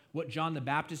about what John the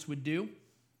Baptist would do,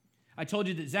 I told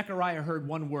you that Zechariah heard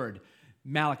one word,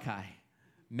 Malachi,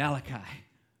 Malachi,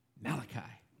 Malachi,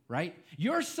 right?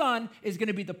 Your son is going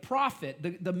to be the prophet,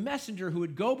 the messenger who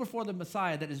would go before the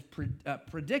Messiah that is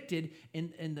predicted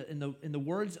in the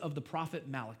words of the prophet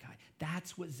Malachi.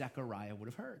 That's what Zechariah would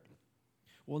have heard.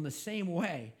 Well, in the same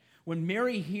way, when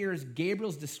Mary hears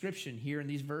Gabriel's description here in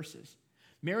these verses,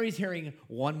 Mary's hearing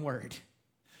one word,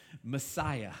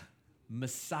 Messiah,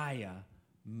 Messiah,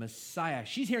 Messiah.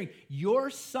 She's hearing, your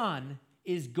son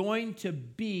is going to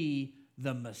be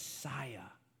the Messiah.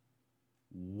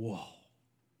 Whoa.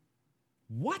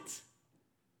 What?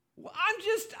 Well,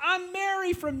 I'm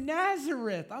Mary from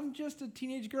Nazareth. I'm just a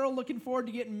teenage girl looking forward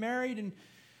to getting married and,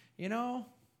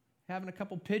 having a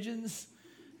couple pigeons.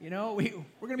 We're going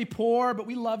to be poor, but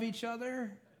we love each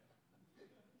other.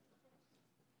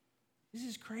 This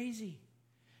is crazy.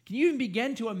 Can you even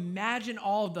begin to imagine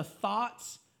all of the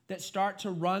thoughts that start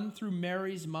to run through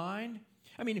Mary's mind?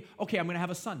 I mean, okay, I'm going to have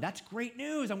a son. That's great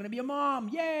news. I'm going to be a mom.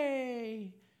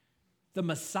 Yay. The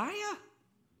Messiah?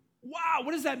 Wow,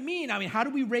 what does that mean? I mean, how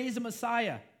do we raise a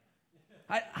Messiah?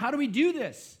 How do we do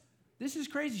this? This is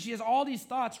crazy. She has all these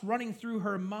thoughts running through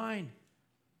her mind.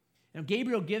 Now,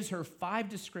 Gabriel gives her five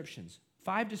descriptions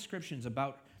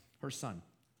about her son.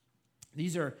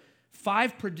 These are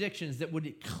 5 predictions that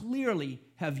would clearly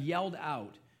have yelled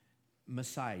out,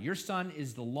 Messiah. Your son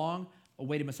is the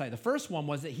long-awaited Messiah. The first one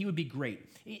was that he would be great.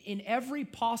 In every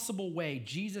possible way,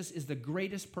 Jesus is the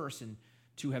greatest person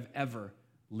to have ever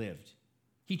lived.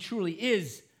 He truly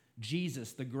is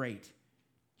Jesus the Great.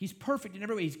 He's perfect in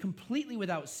every way. He's completely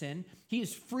without sin. He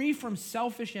is free from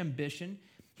selfish ambition.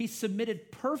 He's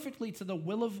submitted perfectly to the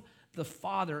will of the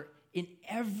Father in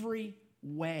every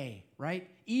way, right?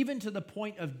 Even to the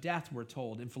point of death, we're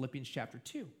told in Philippians chapter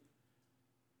 2,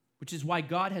 which is why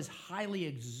God has highly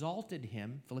exalted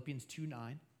him, Philippians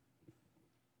 2:9,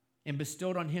 and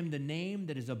bestowed on him the name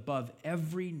that is above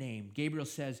every name. Gabriel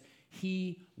says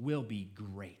he will be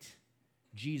great.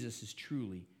 Jesus is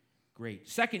truly great.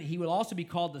 Second, he will also be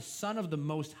called the Son of the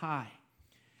Most High.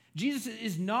 Jesus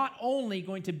is not only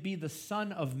going to be the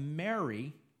son of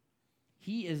Mary,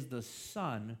 he is the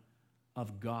Son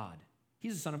of God.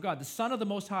 He's the Son of God, the Son of the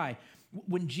Most High.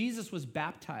 When Jesus was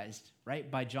baptized, right,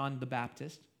 by John the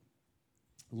Baptist,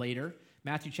 later,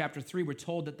 Matthew chapter 3, we're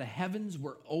told that the heavens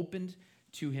were opened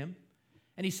to him,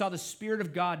 and he saw the Spirit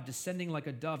of God descending like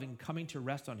a dove and coming to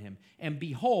rest on him. And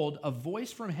behold, a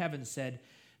voice from heaven said,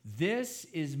 "This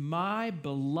is my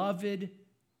beloved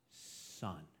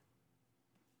Son,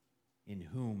 in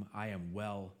whom I am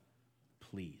well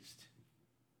pleased."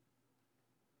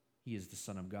 He is the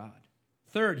Son of God.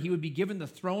 Third, he would be given the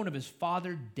throne of his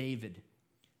father David.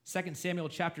 2 Samuel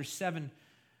chapter 7,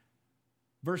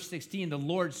 verse 16, the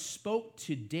Lord spoke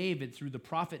to David through the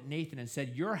prophet Nathan and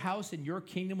said, "Your house and your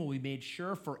kingdom will be made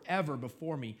sure forever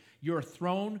before me. Your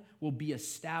throne will be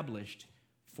established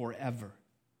forever."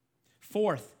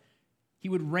 Fourth, he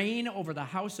would reign over the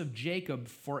house of Jacob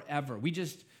forever. We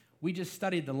just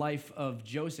studied the life of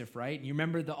Joseph, right? And you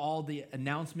remember all the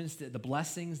announcements, the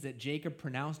blessings that Jacob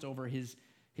pronounced over his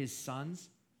sons?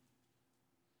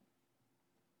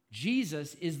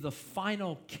 Jesus is the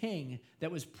final king that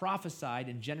was prophesied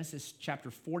in Genesis chapter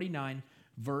 49,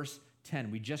 verse 10.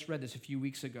 We just read this a few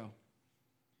weeks ago.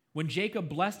 When Jacob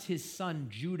blessed his son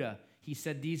Judah, he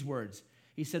said these words.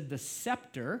 He said, "The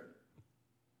scepter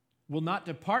will not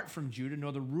depart from Judah,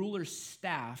 nor the ruler's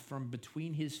staff from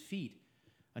between his feet,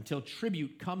 until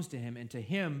tribute comes to him, and to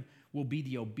him will be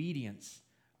the obedience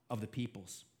of the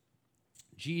peoples."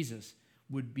 Jesus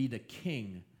would be the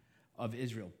king of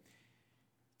Israel.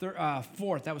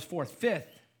 Fourth.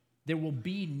 Fifth, there will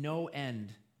be no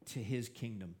end to his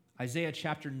kingdom. Isaiah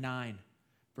chapter 9,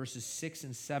 verses 6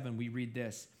 and 7, we read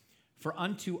this. "For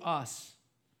unto us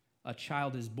a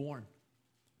child is born.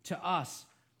 To us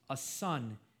a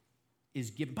son is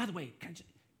given." By the way,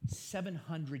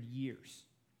 700 years.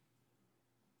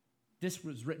 This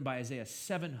was written by Isaiah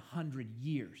 700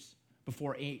 years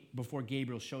before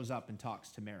Gabriel shows up and talks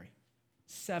to Mary.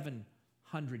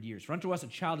 700 years. "For unto us a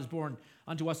child is born,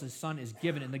 unto us a son is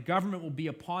given, and the government will be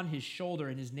upon his shoulder,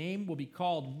 and his name will be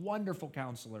called Wonderful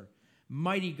Counselor,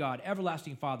 Mighty God,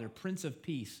 Everlasting Father, Prince of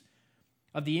Peace.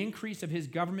 Of the increase of his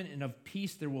government and of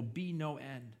peace there will be no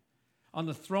end. On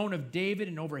the throne of David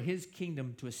and over his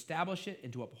kingdom, to establish it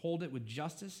and to uphold it with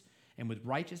justice and with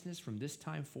righteousness from this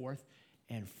time forth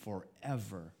and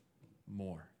forevermore."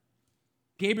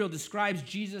 Gabriel describes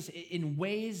Jesus in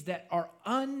ways that are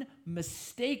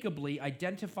unmistakably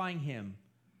identifying him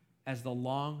as the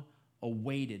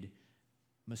long-awaited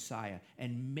Messiah.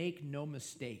 And make no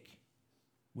mistake,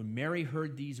 when Mary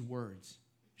heard these words,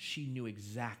 she knew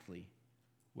exactly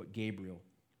what Gabriel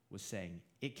was saying.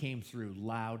 It came through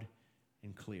loud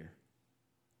and clear.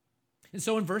 And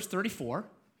so in verse 34,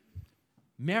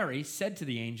 Mary said to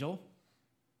the angel,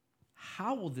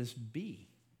 "How will this be,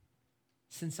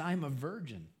 since I'm a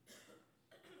virgin?"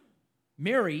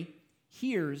 Mary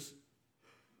hears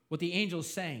what the angel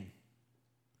is saying.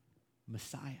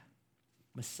 Messiah,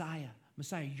 Messiah,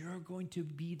 Messiah. You're going to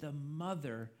be the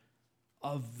mother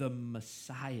of the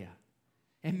Messiah.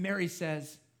 And Mary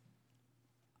says,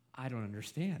 I don't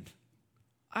understand.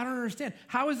 I don't understand.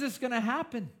 How is this going to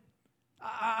happen?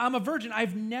 I'm a virgin.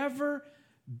 I've never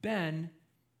been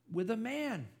with a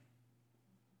man.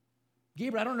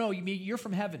 Gabriel, I don't know. You're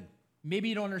from heaven. Maybe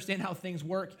you don't understand how things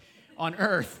work on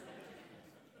earth.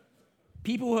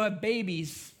 People who have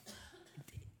babies,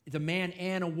 it's a man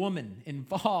and a woman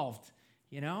involved,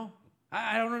 you know?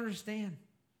 I don't understand.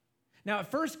 Now,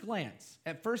 at first glance,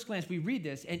 we read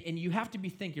this, and you have to be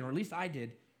thinking, or at least I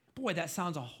did, boy, that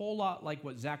sounds a whole lot like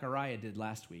what Zechariah did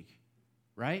last week,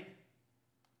 right?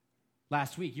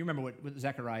 Last week, you remember what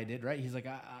Zechariah did, right? He's like,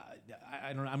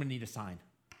 I don't know, I'm going to need a sign.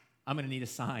 I'm going to need a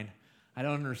sign. I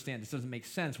don't understand. This doesn't make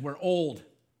sense. We're old,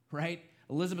 right?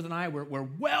 Elizabeth and I, we're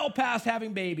well past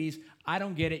having babies. I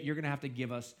don't get it. You're going to have to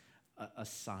give us a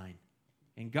sign.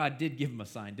 And God did give him a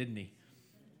sign, didn't he?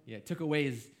 Yeah, took away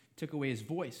his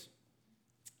voice.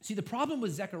 See, the problem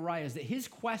with Zechariah is that his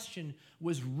question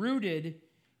was rooted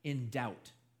in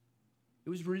doubt. It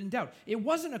was rooted in doubt. It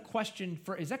wasn't a question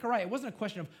for Zechariah. It wasn't a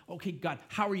question of, okay, God,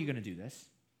 how are you going to do this?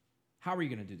 How are you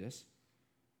going to do this?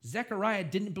 Zechariah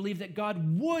didn't believe that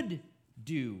God would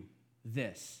do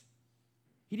this.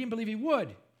 He didn't believe he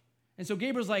would. And so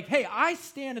Gabriel's like, hey, I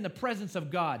stand in the presence of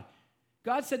God.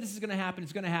 God said this is going to happen.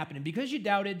 It's going to happen. And because you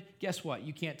doubted, guess what?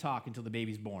 You can't talk until the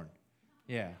baby's born.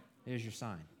 Yeah, there's your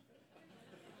sign.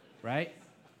 Right?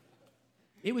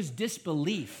 It was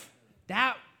disbelief.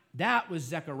 That was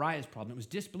Zechariah's problem. It was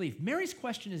disbelief. Mary's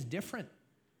question is different.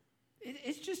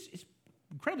 It's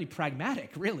incredibly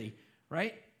pragmatic, really,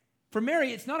 right? For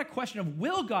Mary, it's not a question of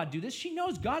will God do this. She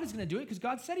knows God is going to do it because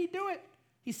God said he'd do it.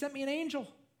 He sent me an angel.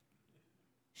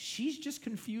 She's just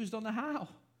confused on the how.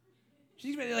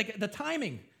 She's like the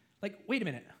timing. Like, wait a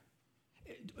minute.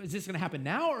 Is this going to happen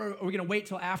now, or are we going to wait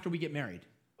till after we get married?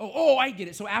 Oh, I get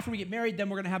it. So after we get married, then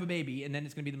we're going to have a baby, and then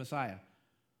it's going to be the Messiah.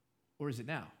 Or is it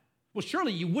now? Well,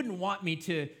 surely you wouldn't want me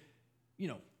to,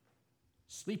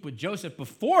 sleep with Joseph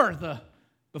before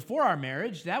our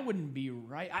marriage. That wouldn't be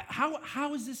right.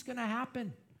 How is this going to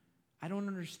happen? I don't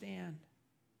understand.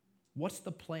 What's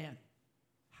the plan?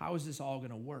 How is this all going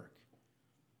to work?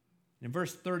 And in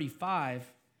verse 35,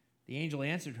 the angel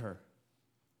answered her,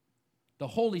 "The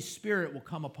Holy Spirit will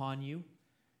come upon you,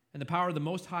 and the power of the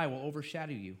Most High will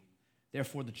overshadow you.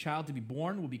 Therefore, the child to be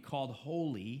born will be called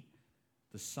Holy,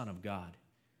 the Son of God."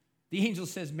 The angel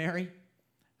says, Mary,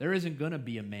 there isn't going to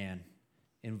be a man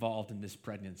involved in this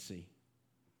pregnancy.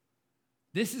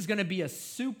 This is going to be a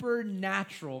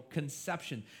supernatural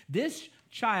conception. This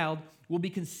child will be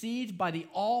conceived by the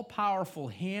all-powerful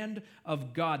hand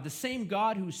of God, the same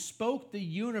God who spoke the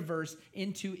universe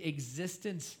into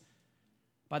existence.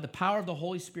 By the power of the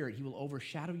Holy Spirit, he will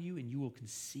overshadow you, and you will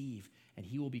conceive, and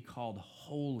he will be called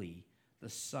Holy, the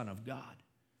Son of God.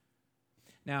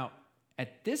 Now,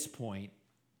 at this point,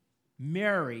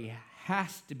 Mary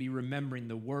has to be remembering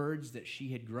the words that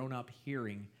she had grown up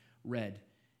hearing read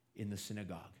in the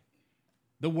synagogue.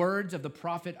 The words of the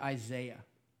prophet Isaiah.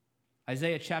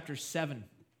 Isaiah chapter 7,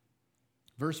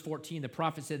 verse 14, the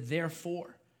prophet said,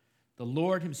 "Therefore, the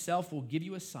Lord himself will give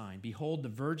you a sign. Behold, the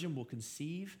virgin will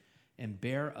conceive and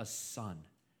bear a son,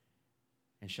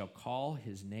 and shall call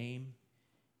his name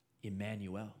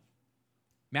Emmanuel."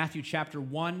 Matthew chapter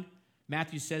 1,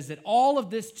 Matthew says that all of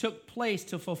this took place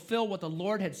to fulfill what the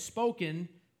Lord had spoken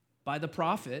by the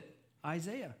prophet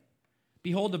Isaiah.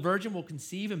 "Behold, the virgin will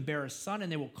conceive and bear a son,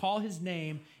 and they will call his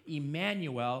name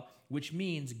Emmanuel," which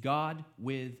means God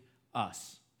with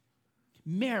us.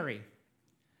 Mary,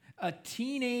 a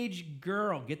teenage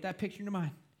girl, get that picture in your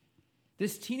mind.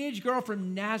 This teenage girl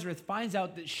from Nazareth finds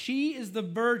out that she is the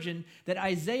virgin that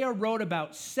Isaiah wrote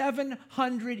about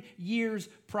 700 years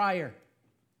prior.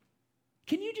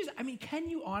 Can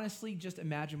you honestly just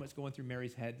imagine what's going through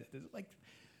Mary's head? Like,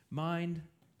 mind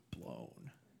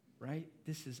blown, right?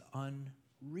 This is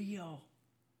unreal.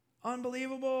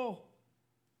 Unbelievable.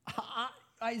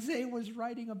 Isaiah was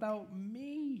writing about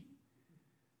me.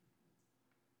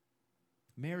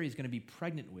 Mary is going to be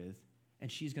pregnant with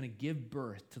and she's going to give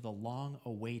birth to the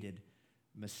long-awaited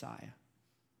Messiah.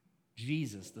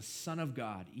 Jesus, the Son of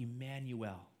God,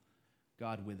 Emmanuel,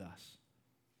 God with us.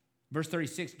 Verse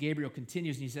 36, Gabriel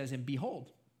continues and he says, and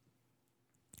behold,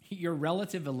 your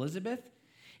relative Elizabeth,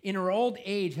 in her old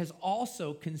age, has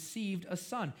also conceived a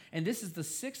son. And this is the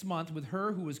 6th month with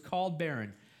her who was called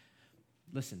barren.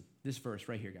 Listen, this verse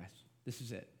right here, guys. This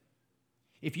is it.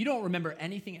 If you don't remember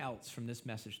anything else from this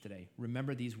message today,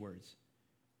 remember these words.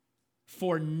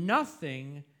 For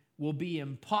nothing will be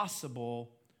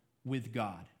impossible with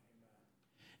God.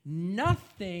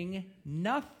 Nothing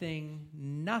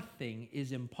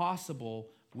is impossible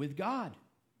with God.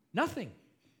 Nothing.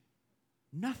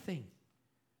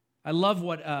 I love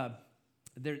what,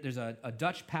 there's a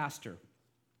Dutch pastor.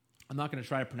 I'm not going to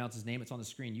try to pronounce his name. It's on the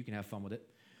screen. You can have fun with it.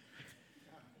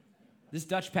 This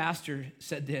Dutch pastor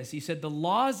said this. He said, the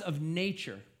laws of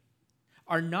nature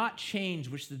are not chains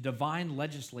which the divine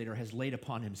legislator has laid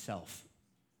upon himself.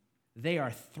 They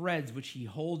are threads which he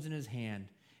holds in his hand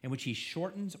and which he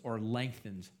shortens or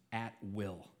lengthens at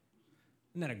will.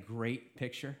 Isn't that a great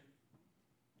picture?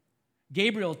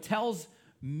 Gabriel tells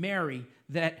Mary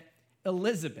that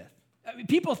Elizabeth,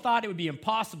 people thought it would be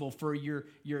impossible for your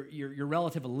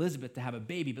relative Elizabeth to have a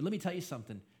baby, but let me tell you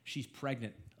something. She's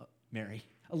pregnant, Mary.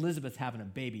 Elizabeth's having a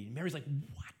baby. And Mary's like,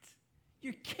 what?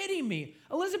 You're kidding me.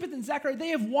 Elizabeth and Zechariah, they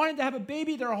have wanted to have a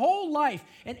baby their whole life,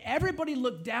 and everybody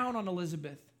looked down on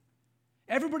Elizabeth.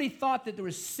 Everybody thought that there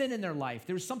was sin in their life.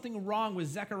 There was something wrong with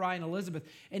Zechariah and Elizabeth.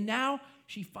 And now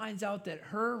she finds out that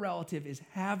her relative is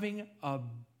having a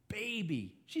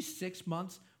baby. She's 6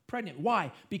 months pregnant.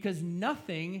 Why? Because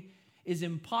nothing is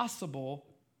impossible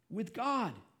with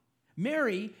God.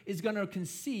 Mary is going to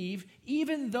conceive,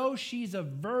 even though she's a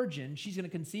virgin, she's going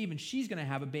to conceive and she's going to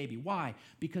have a baby. Why?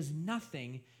 Because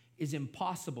nothing is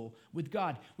impossible with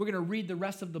God. We're going to read the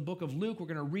rest of the book of Luke. We're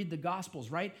going to read the Gospels,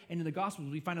 right? And in the Gospels,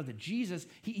 we find out that Jesus,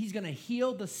 he's going to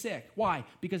heal the sick. Why?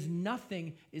 Because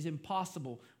nothing is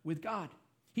impossible with God.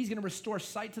 He's going to restore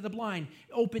sight to the blind,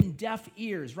 open deaf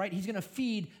ears, right? He's going to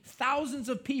feed thousands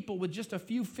of people with just a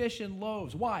few fish and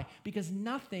loaves. Why? Because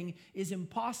nothing is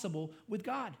impossible with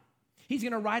God. He's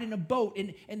going to ride in a boat,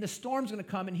 and the storm's going to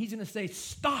come, and he's going to say,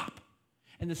 stop.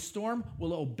 And the storm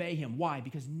will obey him. Why?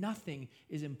 Because nothing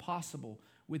is impossible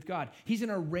with God. He's going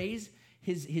to raise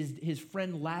his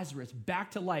friend Lazarus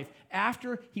back to life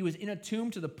after he was in a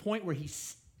tomb to the point where he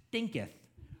stinketh,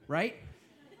 right?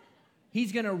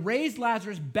 He's going to raise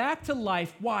Lazarus back to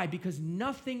life. Why? Because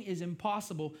nothing is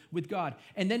impossible with God.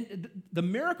 And then the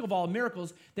miracle of all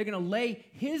miracles, they're going to lay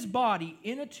his body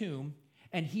in a tomb,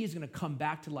 and he is going to come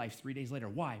back to life 3 days later.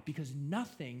 Why? Because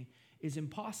nothing is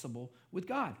impossible with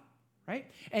God, right?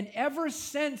 And ever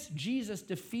since Jesus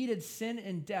defeated sin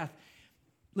and death,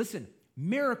 listen,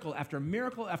 miracle after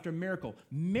miracle after miracle,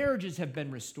 marriages have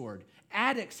been restored.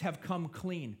 Addicts have come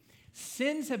clean.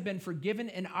 Sins have been forgiven,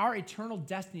 and our eternal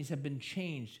destinies have been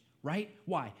changed, right?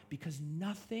 Why? Because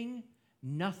nothing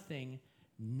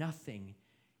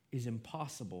is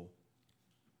impossible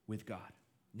with God.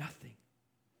 Nothing.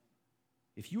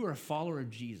 If you are a follower of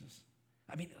Jesus,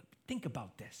 I mean, think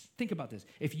about this. Think about this.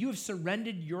 If you have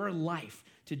surrendered your life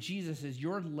to Jesus as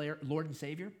your Lord and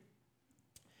Savior,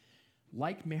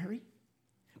 like Mary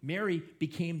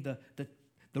became the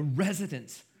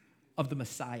residence of the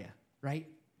Messiah, right?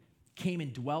 Came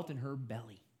and dwelt in her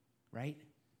belly, right?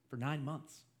 For 9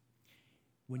 months.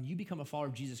 When you become a follower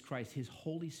of Jesus Christ, his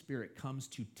Holy Spirit comes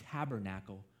to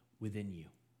tabernacle within you.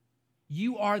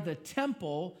 You are the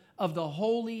temple of the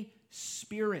Holy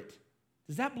Spirit.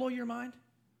 Does that blow your mind?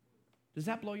 Does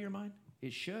that blow your mind?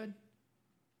 It should.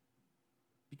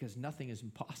 Because nothing is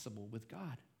impossible with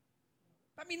God.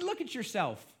 I mean, look at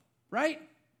yourself, right?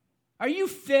 Are you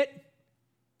fit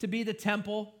to be the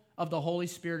temple of the Holy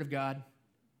Spirit of God?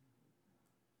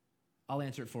 I'll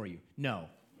answer it for you. No.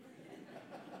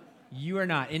 You are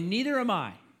not. And neither am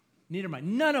I. Neither am I.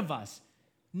 None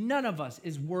of us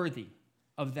is worthy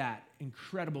of that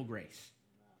incredible grace,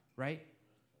 right?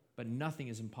 But nothing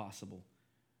is impossible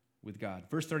with God.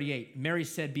 Verse 38, Mary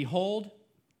said, Behold,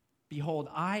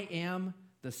 I am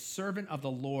the servant of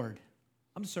the Lord.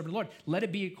 I'm the servant of the Lord. Let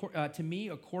it be to me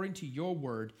according to your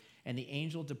word. And the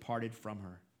angel departed from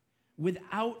her.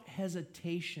 Without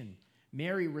hesitation,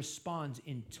 Mary responds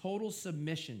in total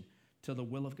submission to the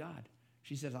will of God.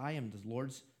 She says, I am the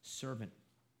Lord's servant.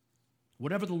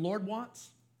 Whatever the Lord wants,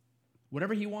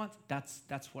 whatever he wants, that's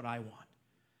what I want.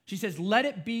 She says, let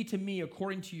it be to me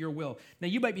according to your will. Now,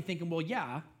 you might be thinking, well,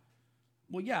 yeah,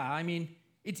 I mean,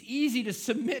 it's easy to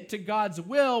submit to God's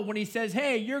will when he says,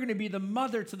 hey, you're going to be the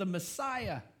mother to the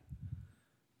Messiah.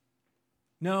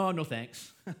 No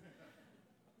thanks.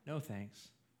 No thanks.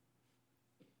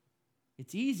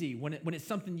 It's easy when it's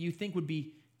something you think would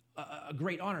be a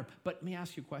great honor. But let me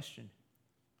ask you a question.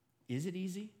 Is it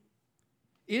easy?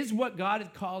 Is what God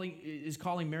is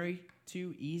calling Mary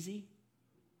to easy?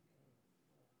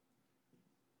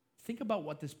 Think about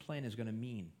what this plan is going to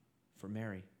mean for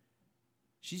Mary.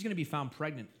 She's going to be found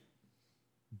pregnant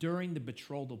during the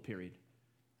betrothal period.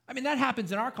 I mean, that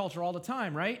happens in our culture all the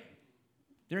time, right?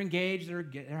 They're engaged,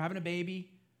 they're having a baby,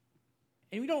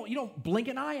 and you don't blink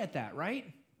an eye at that, right?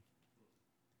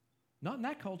 Not in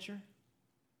that culture.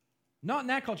 Not in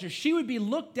that culture. She would be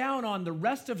looked down on the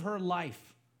rest of her life.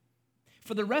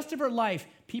 For the rest of her life,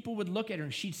 people would look at her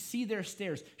and she'd see their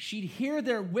stares. She'd hear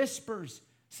their whispers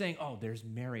saying, oh, there's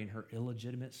Mary and her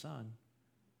illegitimate son,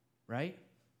 right?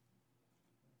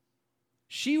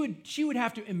 She would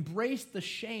have to embrace the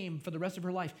shame for the rest of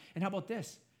her life. And how about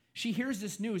this? She hears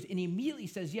this news and immediately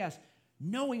says yes,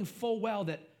 knowing full well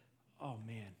that, oh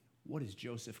man, what is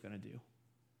Joseph going to do?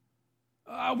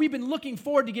 We've been looking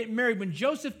forward to getting married. When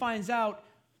Joseph finds out,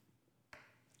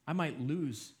 I might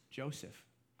lose Joseph.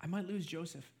 I might lose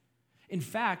Joseph. In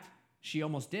fact, she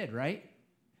almost did, right?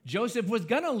 Joseph was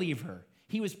going to leave her.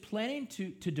 He was planning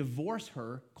to divorce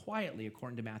her quietly,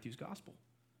 according to Matthew's gospel.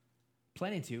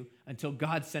 Planning to, until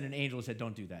God sent an angel and said,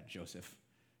 don't do that, Joseph.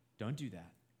 Don't do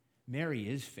that. Mary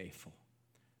is faithful.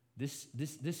 This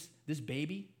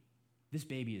baby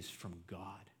is from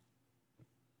God.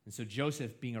 And so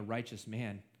Joseph, being a righteous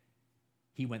man,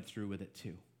 he went through with it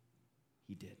too.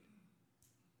 He did.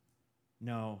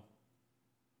 No,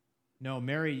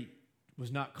 Mary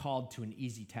was not called to an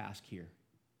easy task here.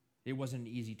 It wasn't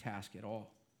an easy task at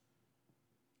all.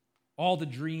 All the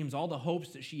dreams, all the hopes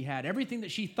that she had, everything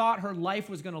that she thought her life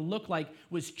was going to look like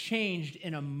was changed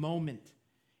in a moment.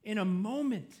 In a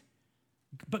moment.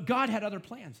 But God had other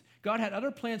plans. God had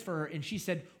other plans for her, and she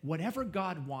said, whatever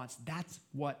God wants, that's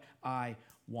what I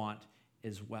want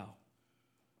as well.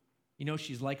 You know,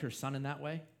 she's like her son in that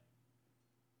way.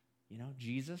 You know,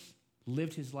 Jesus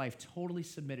lived his life totally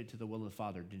submitted to the will of the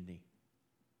Father, didn't he?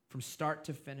 From start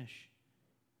to finish.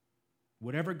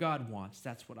 Whatever God wants,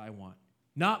 that's what I want.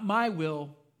 Not my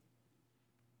will,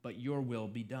 but your will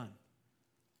be done.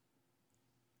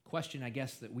 Question, I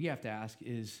guess, that we have to ask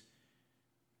is,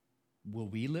 will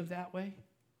we live that way?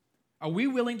 Are we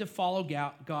willing to follow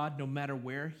God no matter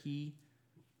where he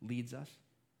leads us?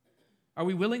 Are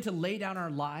we willing to lay down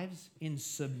our lives in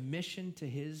submission to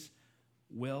his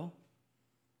will?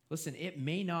 Listen, it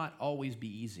may not always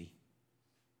be easy.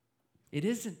 It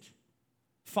isn't.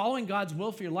 Following God's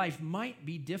will for your life might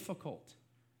be difficult.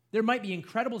 There might be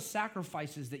incredible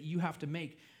sacrifices that you have to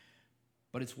make,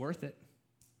 but it's worth it.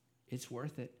 It's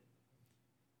worth it.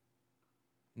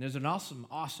 And there's an awesome,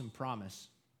 awesome promise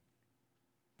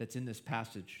that's in this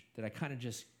passage that I kind of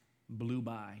just blew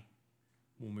by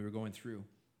when we were going through.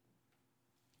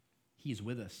 He is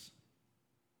with us.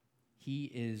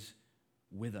 He is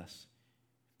with us.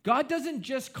 God doesn't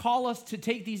just call us to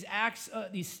take these acts,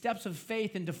 these steps of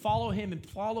faith and to follow him and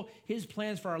follow his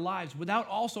plans for our lives without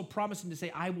also promising to say,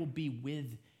 I will be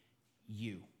with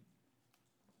you.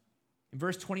 In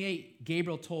verse 28,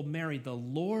 Gabriel told Mary, the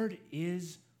Lord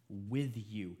is with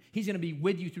you. He's going to be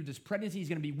with you through this pregnancy. He's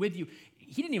going to be with you.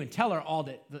 He didn't even tell her all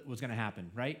that was going to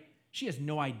happen, right? She has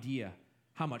no idea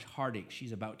how much heartache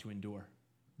she's about to endure.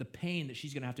 The pain that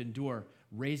she's going to have to endure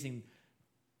raising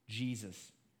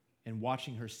Jesus and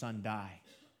watching her son die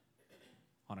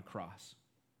on a cross.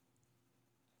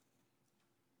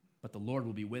 But the Lord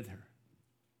will be with her.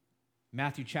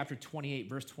 Matthew chapter 28,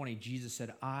 verse 20, Jesus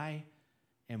said, I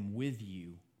am with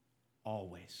you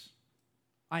always.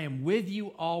 I am with you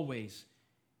always,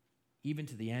 even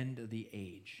to the end of the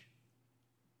age.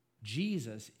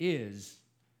 Jesus is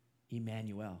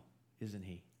Emmanuel, isn't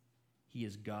he? He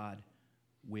is God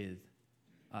with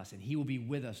us, and he will be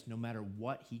with us no matter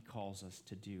what he calls us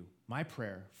to do. My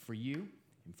prayer for you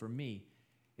and for me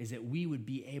is that we would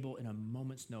be able in a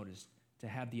moment's notice to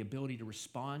have the ability to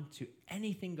respond to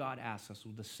anything God asks us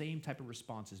with the same type of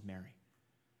response as Mary.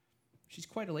 She's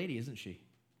quite a lady, isn't she?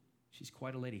 She's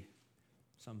quite a lady.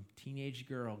 Some teenage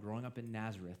girl growing up in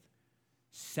Nazareth,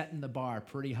 setting the bar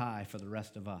pretty high for the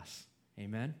rest of us.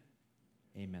 Amen?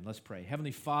 Amen. Let's pray.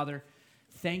 Heavenly Father,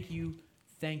 thank you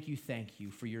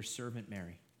for your servant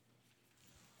Mary.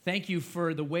 Thank you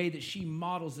for the way that she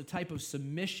models the type of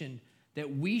submission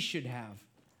that we should have,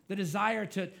 the desire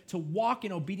to walk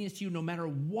in obedience to you no matter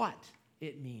what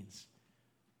it means.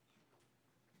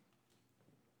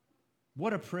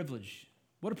 What a privilege.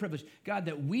 What a privilege. God,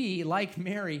 that we, like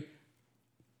Mary,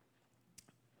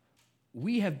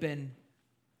 we've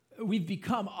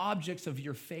become objects of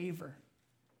your favor.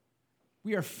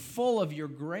 We are full of your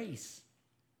grace.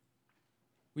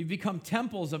 We've become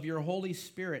temples of your Holy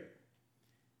Spirit.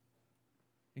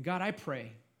 And God, I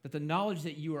pray that the knowledge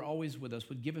that you are always with us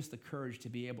would give us the courage to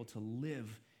be able to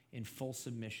live in full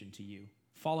submission to you,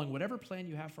 following whatever plan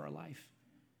you have for our life.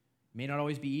 It may not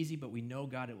always be easy, but we know,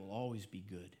 God, it will always be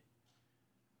good.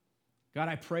 God,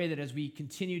 I pray that as we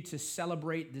continue to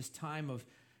celebrate this time of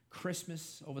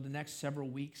Christmas over the next several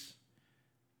weeks,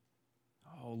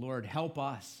 oh, Lord, help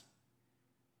us.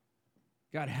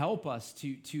 God, help us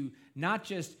to not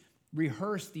just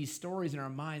rehearse these stories in our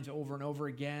minds over and over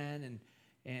again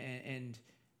and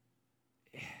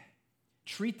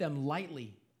treat them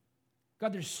lightly.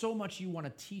 God, there's so much you want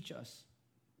to teach us.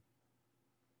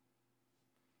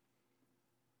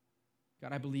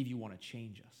 God, I believe you want to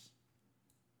change us.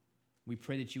 We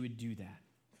pray that you would do that.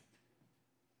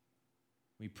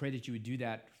 We pray that you would do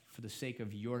that for the sake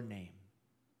of your name,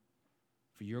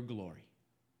 for your glory.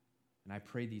 And I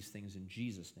pray these things in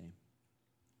Jesus' name.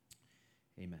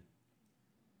 Amen.